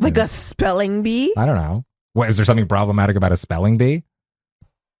whoever wins. Like a spelling bee? I don't know. What, is there something problematic about a spelling bee?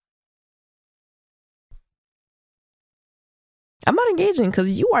 I'm not engaging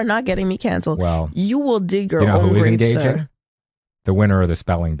because you are not getting me canceled. Well, you will dig your you know own who is grave, engaging? sir. The winner of the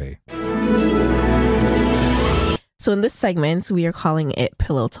spelling bee. So in this segment, we are calling it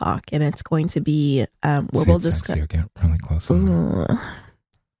Pillow Talk, and it's going to be where Say we'll it discuss. sexier, get really close. on there.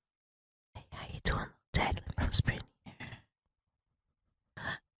 Hey, how you doing, Dad? Let me whisper in your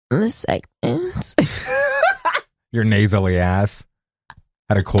ear. In this segment, Your nasally ass.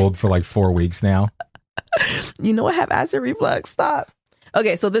 Had a cold for like 4 weeks now. you know I have acid reflux. Stop.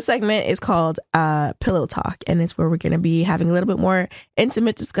 Okay, so this segment is called Pillow Talk, and it's where we're going to be having a little bit more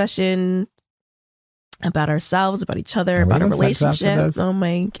intimate discussion about ourselves, about each other, Are we about our doing sex after relationship. this? Oh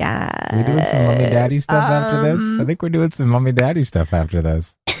my God. Are we doing some mommy daddy stuff after this? I think we're doing some mommy daddy stuff after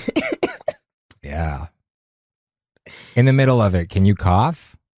this. Yeah. In the middle of it, can you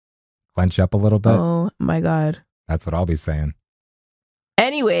cough? Clench up a little bit? Oh my God. That's what I'll be saying.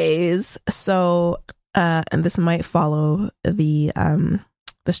 Anyways, so and this might follow the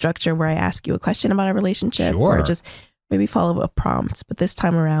structure where I ask you a question about a relationship or Sure. just maybe follow a prompt. But this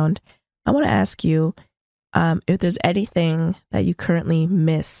time around, I want to ask you if there's anything that you currently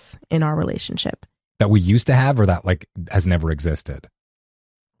miss in our relationship. That we used to have or that like has never existed?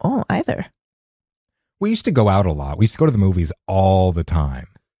 Oh, either. We used to go out a lot. We used to go to the movies all the time.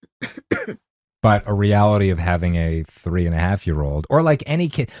 But a reality of having a 3.5-year-old or like any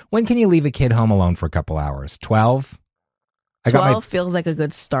kid. When can you leave a kid home alone for a couple hours? 12? 12 feels like a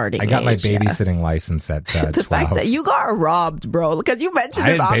good starting I got my age, yeah. babysitting license at 12. The fact that you got robbed, bro, because you mentioned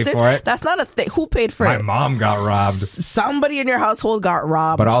I this didn't often. pay for it. That's not a thing. Who paid for My it? mom got robbed. Somebody in your household got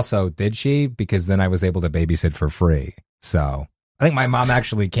robbed. But also, did she? Because then I was able to babysit for free. So I think my mom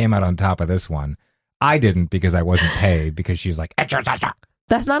actually came out on top of this one. I didn't because I wasn't paid because she's like,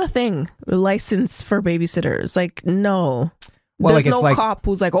 that's not a thing. License for babysitters. Like, no. Well, There's like, it's no like- cop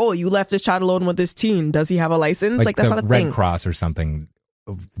who's like, oh, you left this child alone with this teen. Does he have a license? Like that's the not a Red thing. Cross or something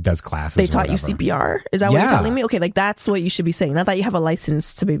does classes. They or taught you whatever. CPR? Is that what you're Yeah. telling me? Okay, like that's what you should be saying. Not that you have a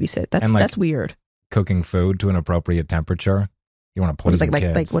license to babysit. That's And, like, that's weird. Cooking food to an appropriate temperature. You want to What is poison like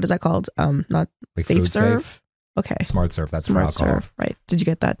kids. what is that called? Not Like safe food serve. safe? Okay, Smart Serve. That's smart for alcohol. serve. Right? Did you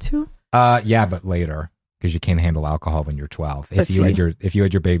get that too? Yeah, but later because you can't handle alcohol when you're 12. Let's If you had see.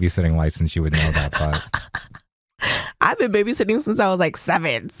 your babysitting license, you would know that. But I've been babysitting since I was like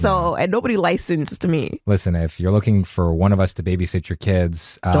 7. So and nobody licensed me. listen, if you're looking for one of us to babysit your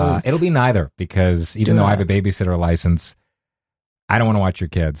kids, Don't. it'll be neither because even Do though I not. have a babysitter license, I don't want to watch your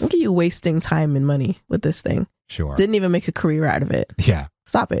kids. Look at you wasting time and money with this thing. Sure. Didn't even make a career out of it. Yeah.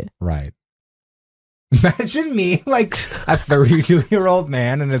 Stop it. Right. Imagine me, like a 32-year-old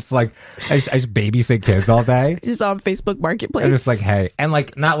man, and it's like I just babysit kids all day. Just on Facebook Marketplace. I'm just like, hey, and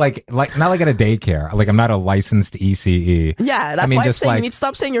like not like at a daycare. Like I'm not a licensed ECE. Yeah, that's I mean, why I'm just saying like- you need to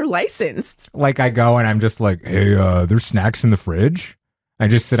stop saying you're licensed. Like I go and I'm just like, hey, there's snacks in the fridge. I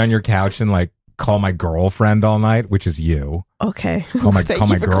just sit on your couch and like call my girlfriend all night, which is you. Okay. Call my- Thank call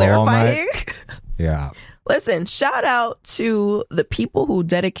you my for girl all clarifying. Yeah. Listen, shout out to the people who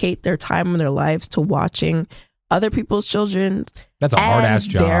dedicate their time in their lives to watching other people's children. That's a hard ass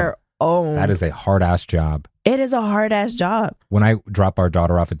and job. Their own. That is a hard ass job. It is a hard ass job. When I drop our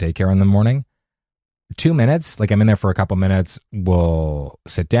daughter off at daycare in the morning, 2 minutes, like I'm in there for a couple minutes, we'll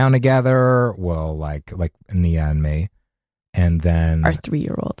sit down together, we'll like Nia and me, and then Our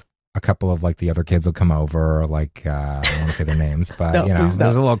 3-year-old. a couple of like the other kids will come over, like I don't want to say their names, but No, you know, please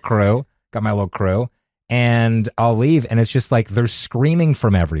there's don't. a little crew, got my little crew, and I'll leave and it's just like they're screaming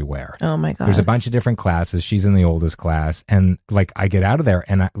from everywhere. Oh my God. There's a bunch of different classes. She's in the oldest class, and like I get out of there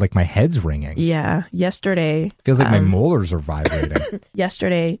and like my head's ringing. Yeah. Yesterday. Feels like my molars are vibrating.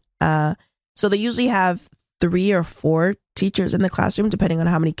 So they usually have 3 or 4 teachers in the classroom, depending on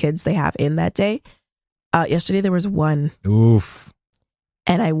how many kids they have in that day. Yesterday there was 1. Oof.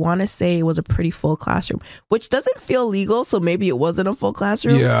 And I want to say it was a pretty full classroom, which doesn't feel legal. So maybe it wasn't a full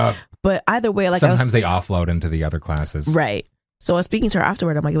classroom. Yeah. But either way, like Sometimes they offload into the other classes. Right. So I was speaking to her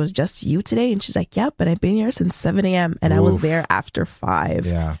afterward. I'm like, it was just you today? And she's like, yep. And I've been here since 7 a.m. And I was Oof. there after 5.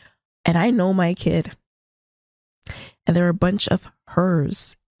 Yeah. And I know my kid. And there were a bunch of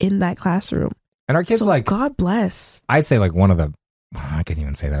hers in that classroom. And our kids so like, God bless. I'd say like one of the, I couldn't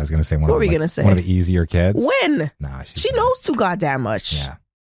even say that. I was going to say one What of were the, we like, gonna say? one of the easier kids. When? Nah, She not. knows too goddamn much. Yeah.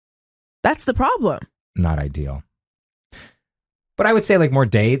 That's the problem. Not ideal. But I would say like more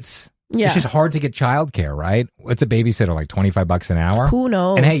dates. Yeah. It's just hard to get childcare, right? What's a babysitter, like $25 an hour? Who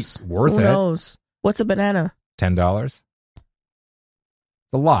knows? And hey, worth Who it. knows? What's a banana? $10? It's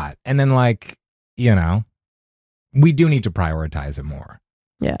a lot. And then like, you know, we do need to prioritize it more.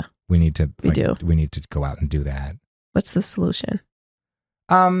 Yeah. We need to We do. We need to go out and do that. What's the solution?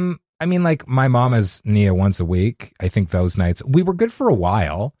 I mean, like my mom has Nia once a week. I think those nights we were good for a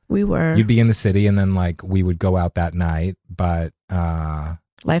while. We were. You'd be in the city and then like we would go out that night. But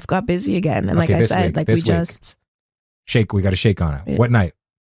Life got busy again. And like Okay, I this said, week, like this we week. just. we got to shake on it. Yeah. What night?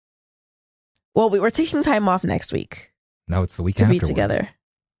 Well, we were taking time off next week No, it's the week to be afterwards. together.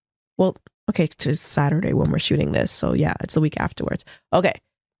 Well, okay, to Saturday when we're shooting this. So yeah, it's the week afterwards. Okay.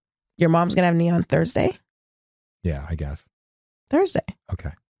 Your mom's going to have Nia on Thursday? Yeah, I guess. Thursday.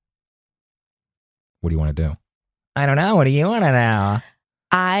 Okay. What do you want to do? I don't know. What do you want to know?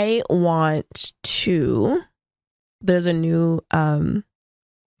 I want to. There's a new Oh,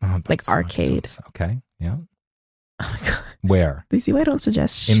 like that's- arcade. Okay. Yeah. Oh my God. Where? You see why I don't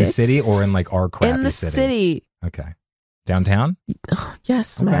suggest In shit? the city or in like our crappy In the city. Okay. Downtown? Oh,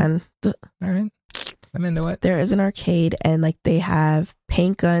 yes, Okay. man. All right. I'm into it. There is an arcade and like they have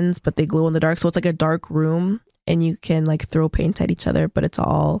paint guns, but they glow in the dark. So it's like a dark room and you can like throw paint at each other, but it's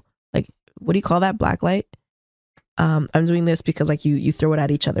all like, what do you call that? Black light? I'm doing this because like you throw it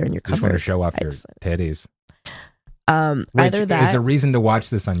at each other and you're Just want to covered. show off your Excellent. titties. Either Which is that a reason to watch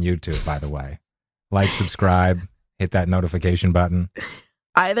this on YouTube, by the way. Like, subscribe, hit that notification button.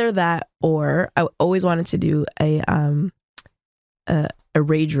 either that or I always wanted to do a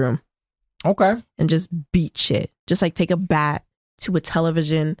rage room Okay. and just beat shit. Just like take a bat to a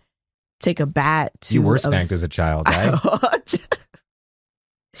television take a bat to You were spanked as a child, right?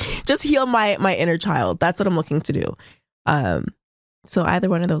 Just heal my inner child. That's what I'm looking to do. So either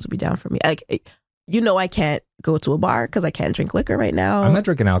one of those would be down for me. Like, I can't go to a bar because I can't drink liquor right now. I'm not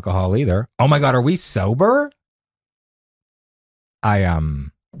drinking alcohol either. Oh my God, are we sober? I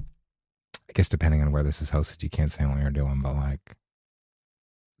guess depending on where this is hosted, you can't say what you're doing, but like,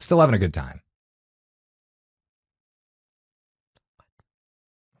 still having a good time.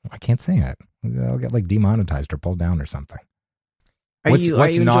 I can't say it. I'll get like demonetized or pulled down or something. Are you not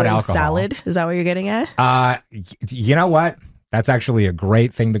enjoying alcohol? salad? Is that what you're getting at? You know what? That's actually a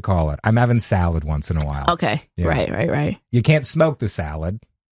great thing to call it. I'm having salad once in a while. Okay. Yeah. Right. You can't smoke the salad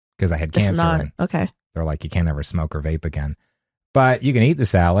because I had It's cancer. not. And Okay. they're like, you can't ever smoke or vape again. But you can eat the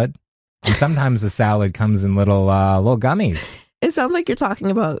salad. And sometimes the salad comes in little gummies. It sounds like you're talking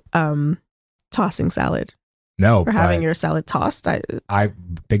about tossing salad No, or having but your salad tossed. I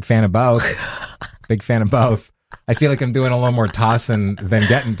big fan of both. Big fan of both. I feel like I'm doing a little more tossing than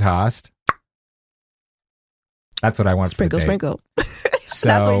getting tossed. That's what I want Sprinkle, for the date. sprinkle. So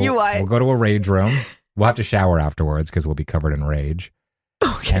That's what you want. We'll go to a rage room. We'll have to shower afterwards because we'll be covered in rage.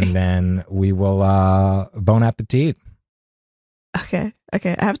 Okay. And then we will bon appetit. Okay.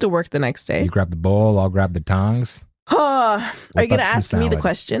 I have to work the next day. You grab the bowl, I'll grab the tongs. Are you Whip going to up some ask me the salad.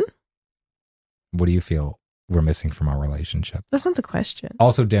 question? What do you feel we're missing from our relationship? That's not the question.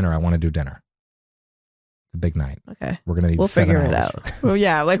 Also dinner. I want to do dinner. It's a big night. Okay. We're going to need We'll 7 figure it hours. out. Well,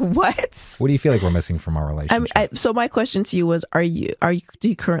 yeah. Like what? What do you feel like we're missing from our relationship? So my question to you was, do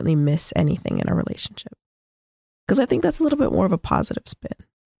you currently miss anything in a relationship? Because I think that's a little bit more of a positive spin.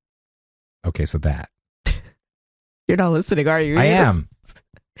 Okay, so that. You're not listening, are you? I am.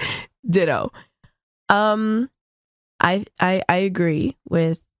 Ditto. I agree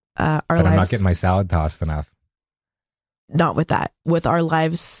with our But lives. I'm not getting my salad tossed enough. Not with that. With our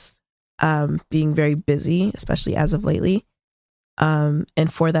lives being very busy, especially as of lately. And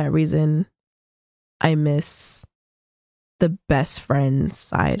for that reason, I miss the best friend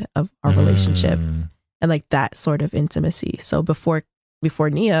side of our relationship and like that sort of intimacy. So before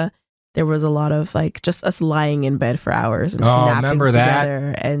Nia, there was a lot of like just us lying in bed for hours and just napping remember that?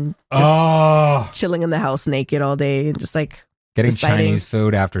 together and just chilling in the house naked all day and just like Getting deciding- Chinese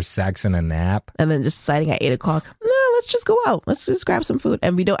food after sex and a nap. and then just deciding at 8 o'clock, no, let's just go out. Let's just grab some food.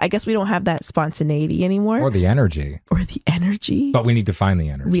 And I guess we don't have that spontaneity anymore Or the energy. or the energy. But we need to find the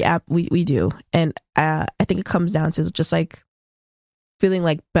energy. We do. And I think it comes down to just like feeling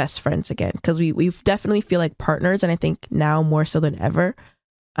like best friends again. Cause we definitely feel like partners. And I think now more so than ever,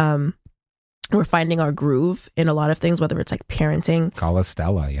 we're finding our groove in a lot of things, whether it's like parenting, Call us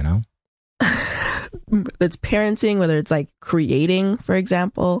Stella, you know? it's parenting, whether it's like creating, for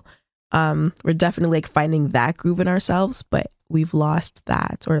example. We're definitely like finding that groove in ourselves, but we've lost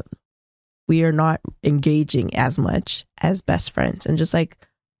that, or we are not engaging as much as best friends and just like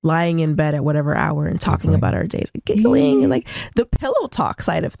lying in bed at whatever hour and talking Giggling. about our days, like, giggling and like the pillow talk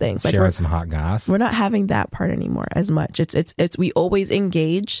side of things. Like Sharing some hot goss. we're not having that part anymore as much. It's we always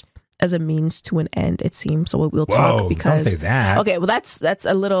engage as a means to an end, it seems. So we'll talk Whoa, because don't say that. okay, well that's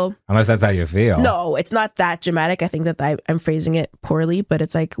a little. Unless that's how you feel. No, it's not that dramatic. I think that I'm phrasing it poorly, but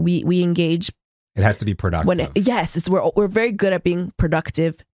it's like we engage It has to be productive. when we're very good at being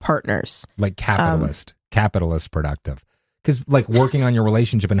productive partners. Like capitalist productive. Because like working on your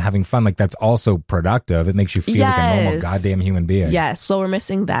relationship and having fun, like that's also productive. It makes you feel like a normal Yes. goddamn human being. Yes, so we're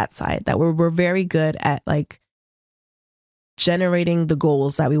missing that side, that we're very good at like generating the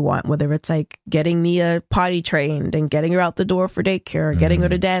goals that we want, whether it's like getting Nia potty trained and getting her out the door for daycare, getting her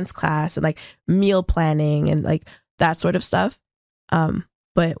to dance class, and like meal planning and like that sort of stuff.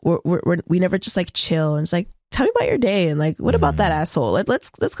 But we never just like chill and it's like, tell me about your day and like, what about that asshole? Let's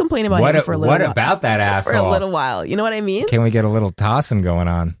complain about him for a little What while. about that asshole? For a little while, you know what I mean? Can we get a little tossing going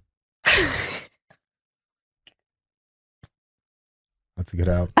on? Let's get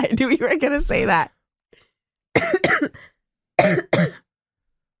out. I knew you were gonna say that.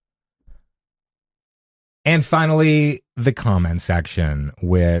 And finally, the comment section,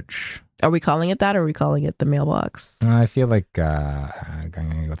 which Are we calling it that, or are we calling it the mailbox? I feel like I'm going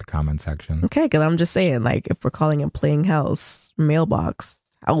to go with the comment section. Okay, because I'm just saying, like, if we're calling it playing house, mailbox,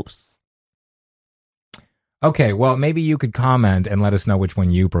 house. Okay, well, maybe you could comment and let us know which one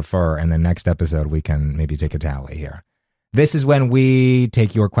you prefer, and then next episode we can maybe take a tally here. This is when we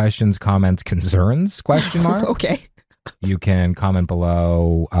take your questions, comments, concerns, question mark. Okay. You can comment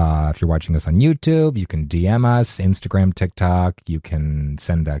below if you're watching us on YouTube. You can DM us, Instagram, TikTok. You can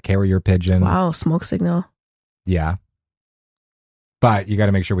send a carrier pigeon. Wow, smoke signal. Yeah. But you got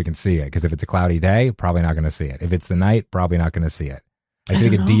to make sure we can see it, because if it's a cloudy day, probably not going to see it. If it's the night, probably not going to see it. I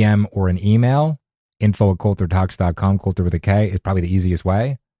think a DM or an email, info@coultertalks.com, Coulter with a K, is probably the easiest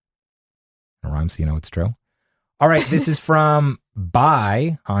way. It rhymes, so you know it's true. All right, this is from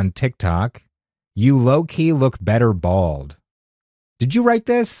Bye on TikTok. You low-key look better bald. Did you write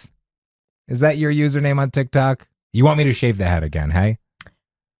this? Is that your username on TikTok? You want me to shave the head again, hey?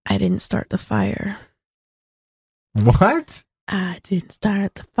 I didn't start the fire. What? I didn't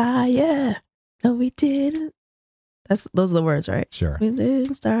start the fire. No, we didn't. Those are the words, right? Sure. We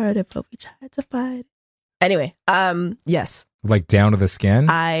didn't start it, but we tried to fight it. Anyway, yes. Like down to the skin?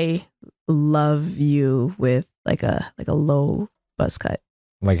 I love you with like a low buzz cut.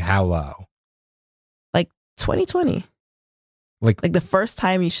 Like how low? Like 2020. Like the first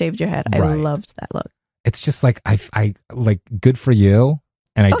time you shaved your head. I Right. loved that look. it's just like I like good for you.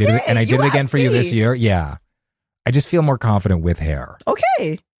 And I did it and I did it again for you this year. Yeah. I just feel more confident with hair.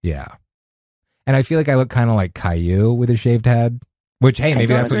 Okay. Yeah. And I feel like I look kind of like Caillou with a shaved head, which, hey,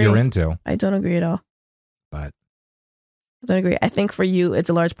 maybe that's what you're into. I don't agree at all. But I don't agree. I think for you, it's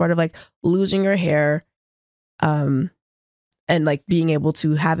a large part of like losing your hair, and like being able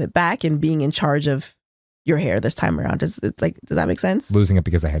to have it back and being in charge of your hair this time around. Does that make sense? Losing it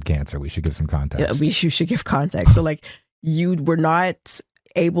because I had cancer. We should give some context. Yeah, you should give context. So like you were not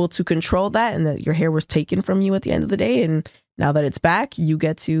able to control that, and that your hair was taken from you at the end of the day, and now that it's back, you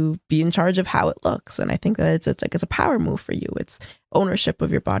get to be in charge of how it looks. And I think that it's a power move for you. It's ownership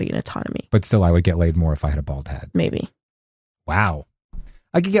of your body and autonomy. But still, I would get laid more if I had a bald head. Maybe. Wow.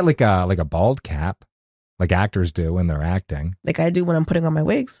 I could get like a bald cap, like actors do when they're acting. Like I do when I'm putting on my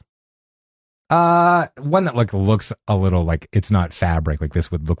wigs. One that like looks a little like it's not fabric. Like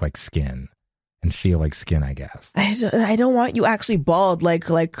this would look like skin and feel like skin, I guess. I don't want you actually bald like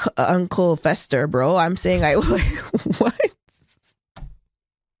Uncle Fester, bro. I'm saying what?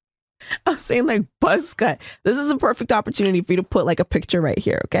 I'm saying like buzz cut. This is a perfect opportunity for you to put like a picture right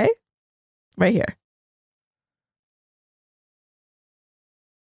here, okay? Right here.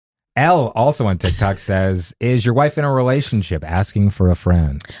 Elle also on TikTok says, "Is your wife in a relationship? Asking for a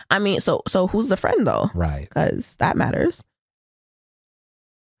friend." I mean, so who's the friend though? Right. Because that matters.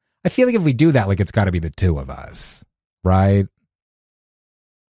 I feel like if we do that, like it's got to be the two of us, right?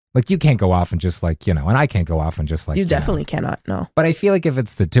 Like you can't go off and just like, and I can't go off and just like, you definitely cannot, no. But I feel like if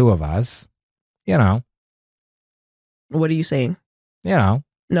it's the two of us, What are you saying? No,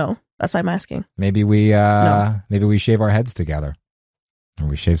 that's what I'm asking. Maybe we shave our heads together. Or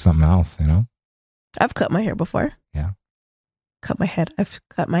we shave something else, I've cut my hair before. Yeah. I've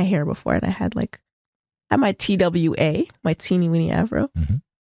cut my hair before, and I had my TWA, my teeny weeny afro. Mm-hmm.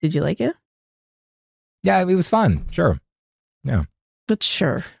 Did you like it? Yeah, it was fun. Sure. Yeah. But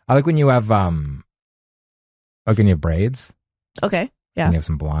sure. I like when you have when you have braids. Okay. Yeah. And you have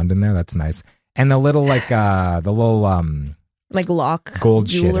some blonde in there. That's nice. And the little like lock gold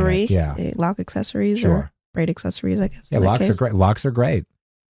jewelry. Shit in it. Yeah. Lock accessories. Sure. Or braid accessories, I guess. Yeah, locks are great. Locks are great.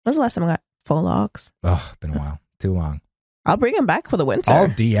 When's the last time I got faux locks? Oh, been a while. Too long. I'll bring them back for the winter. I'll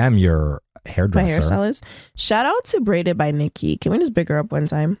DM your hairdresser. My hairstylist. Shout out to Braided by Nikki. Can we just big her up one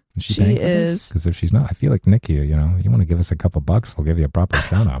time? Is she is. Because if she's not, I feel like Nikki, you want to give us a couple bucks, we'll give you a proper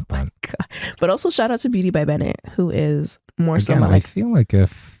shout out. But also shout out to Beauty by Bennett, who is more again, so I feel like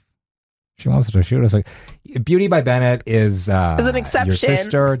if she wants to shoot us, like Beauty by Bennett is an exception. Your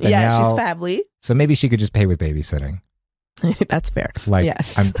sister, Danielle. Yeah, she's family. So maybe she could just pay with babysitting. That's fair. Like,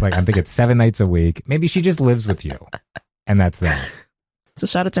 yes. I'm thinking it's 7 nights a week. Maybe she just lives with you, and that's that. So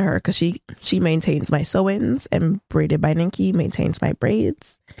shout out to her because she maintains my sew-ins, and Braided by Nikki maintains my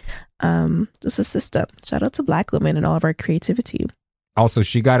braids. Just a system. Shout out to Black women and all of our creativity. Also,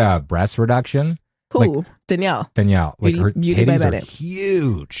 she got a breast reduction. Who? Danielle. Like her Beauty by titties are Bennett.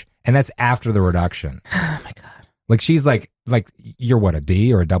 huge, and that's after the reduction. Oh my god. Like she's like you're what, a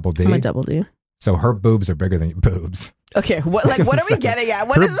D or a double D? I'm a double D. So her boobs are bigger than your boobs. Okay, what are we getting at?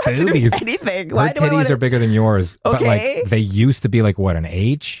 What does that have to do with anything? Her titties are bigger than yours. Okay. But like they used to be like what, an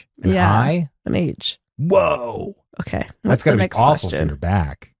H? An I? An H. Whoa. Okay. That's gotta be awful for your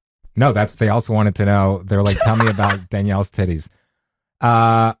back. No, they also wanted to know. They're like, tell me about Danielle's titties.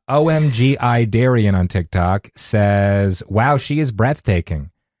 OMGI Darian on TikTok says, wow, she is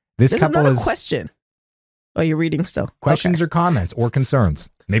breathtaking. This couple is a question. Oh, you're reading still. Questions or comments or concerns.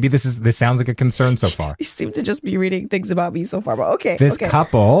 Maybe this sounds like a concern so far. You seem to just be reading things about me so far, but okay. This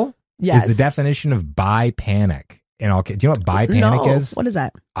couple is the definition of bi panic. Do you know what bi panic is? What is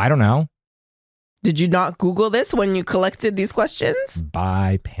that? I don't know. Did you not Google this when you collected these questions?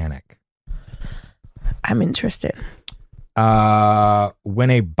 Bi panic. I'm interested. When a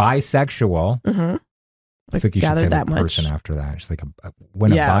bisexual I think you should gathered say that that much. person after that. She's like,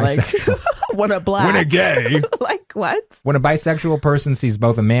 when a Yeah, like bisexual, when a black, when a gay, like what? when a bisexual person sees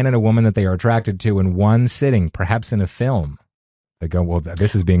both a man and a woman that they are attracted to in one sitting, perhaps in a film, they go, well,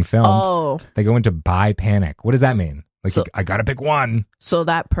 this is being filmed. Oh, They go into bi panic. What does that mean? Like, So- I gotta pick one. so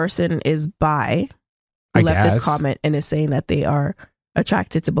that person is bi. Who I left guess. this comment and is saying that they are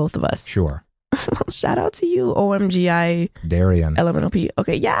attracted to both of us. Sure. Well, shout out to you, OMGI Darian. LMNOP.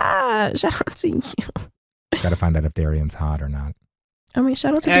 Okay, yeah, shout out to you. Gotta find out if Darian's hot or not. I mean,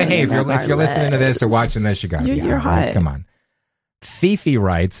 shout out to Hey, Darian if you're listening to this or watching this, you gotta be You're hot, right? hot. Come on. Fifi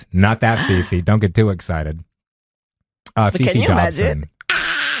writes, not that Fifi. Don't get too excited. Fifi can you Dobson. imagine?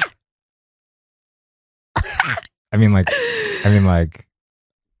 I mean, like,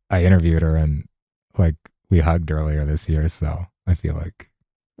 I interviewed her and like we hugged earlier this year, so I feel like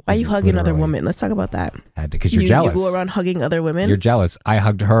Why are you hugging other literally women? Let's talk about that. had to, because you're you jealous. You go around hugging other women. You're jealous. I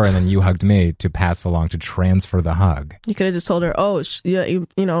hugged her and then you hugged me to pass along, to transfer the hug. You could have just told her, "Oh, you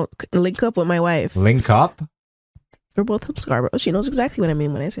know, link up with my wife. Link up. We're both from Scarborough." She knows exactly what I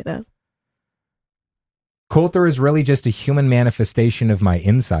mean when I say that. Coulter is really just a human manifestation of my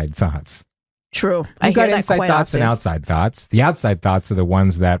inside thoughts. True. I You've hear got that inside quite thoughts often. and outside thoughts. The outside thoughts are the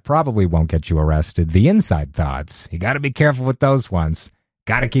ones that probably won't get you arrested. The inside thoughts, you got to be careful with those ones.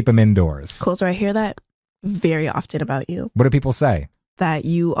 Got to keep them indoors. Coulter, I hear that very often about you. What do people say? That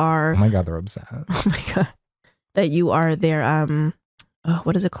you are. Oh my God, they're obsessed. Oh my god. That you are their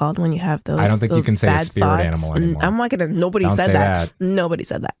what is it called when you have those? I don't think you those can say a bad spirit thoughts? animal anymore. I'm not gonna. Nobody Don't said say that. that. Nobody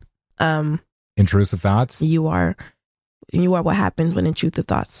said that. Intrusive thoughts? You are what happens when intrusive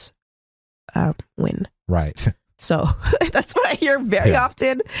thoughts win. Right. So that's what I hear very Yeah.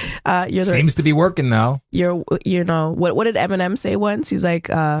 often. You're the, Seems to be working though. you're you know what did Eminem say once? He's like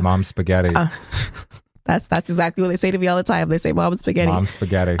Mom spaghetti. that's exactly what they say to me all the time. They say mom spaghetti. Mom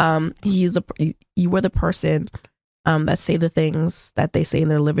spaghetti. You were the person that say the things that they say in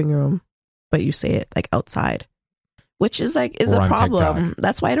their living room, but you say it like outside, which is like is Or a on problem. TikTok.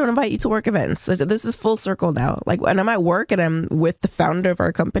 That's why I don't invite you to work events. This is full circle now. Like when I'm at work and I'm with the founder of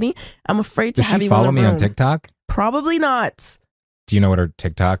our company, I'm afraid to Does have she you follow in the me on room. TikTok? Probably not. Do you know what her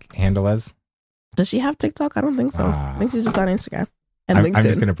TikTok handle is? Does she have TikTok? I don't think so. I think she's just on Instagram and I'm LinkedIn.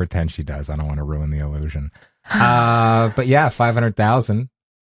 just going to pretend she does. I don't want to ruin the illusion. But yeah, 500,000.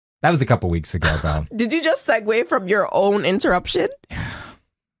 That was a couple weeks ago, though. Did you just segue from your own interruption?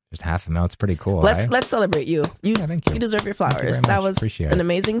 Just half a mil. It's pretty cool. Let's celebrate you. Yeah, thank you. You deserve your Thank you flowers. very That much. was Appreciate an it.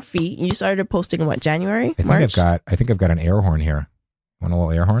 amazing feat. You started posting in what, January? I think March? I've got an air horn here. Want a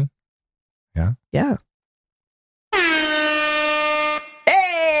little air horn? Yeah. Yeah.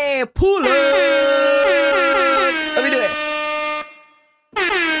 Hey, pull up. Let me do it.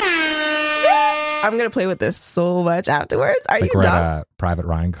 I'm gonna play with this so much afterwards. Are Like you we're done? at a Private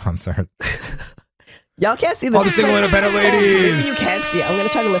Ryan concert. Y'all can't see this. All the single independent ladies. Maybe you can't see it. I'm gonna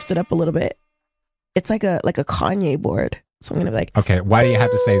try to lift it up a little bit. It's like a Kanye board. So I'm gonna be like, Okay, why do you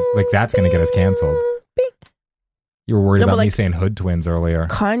have to say like that's going to get us canceled? You were worried No, but about me like- saying Hood Twins earlier.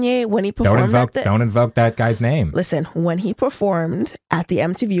 Kanye when he performed Don't invoke that guy's name. Listen, when he performed at the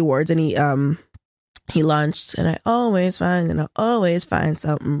MTV Awards and he launched and I always find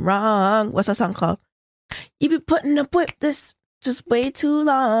something wrong. What's that song called? You be putting up with this just way too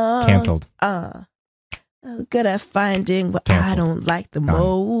long. Canceled. I'm good at finding what I Canceled. don't like the Done.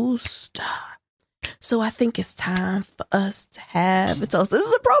 most. So I think it's time for us to have a toast. This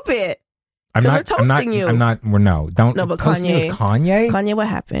is appropriate. I'm We're not toasting you. I'm not. We're no. Don't. No, but toast me with Kanye. Kanye, what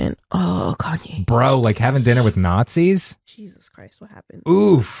happened? Oh, Kanye. Bro, like having dinner with Nazis. Jesus Christ, what happened?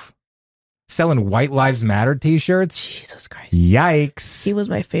 Oof. Selling White Lives Matter T-shirts. Jesus Christ. Yikes. He was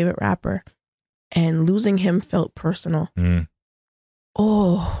my favorite rapper, and losing him felt personal.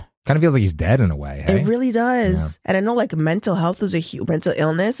 Oh, Kind of feels like he's dead in a way. Hey? it really does. And I know like mental health is mental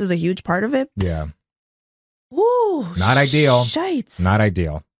illness is a huge part of it. Yeah. Ooh, Not ideal. Shite. Not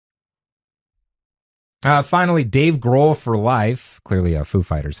ideal. Finally, Dave Grohl for life. Clearly a Foo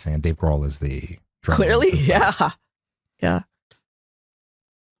Fighters fan. Dave Grohl is the drummer of Clearly, Foo yeah, Fighters. yeah.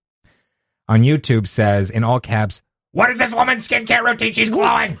 On YouTube says, in all caps, what is this woman's skincare routine? She's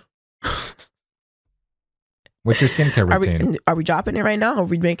glowing. What's your skincare routine? Are we dropping it right now? Or are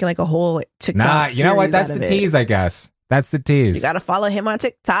we making like a whole like, TikTok? Nah, you know what? series That's out the of it? tease, I guess. That's the tease. You gotta follow him on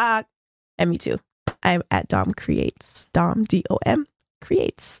TikTok, and me too. I'm at Dom Creates. Dom DOM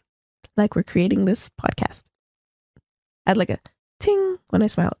Creates. Like we're creating this podcast. I'd like a ting when I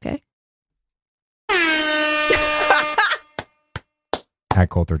smile. Okay. At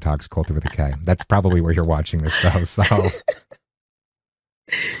Coulter Talks, Coulter with a K. That's probably where you're watching this, though. So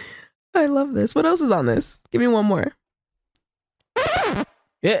I love this. What else is on this? Give me one more.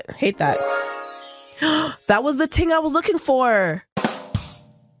 Yeah, hate that. That was the thing I was looking for.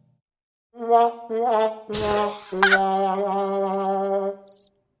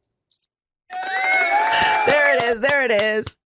 There it is.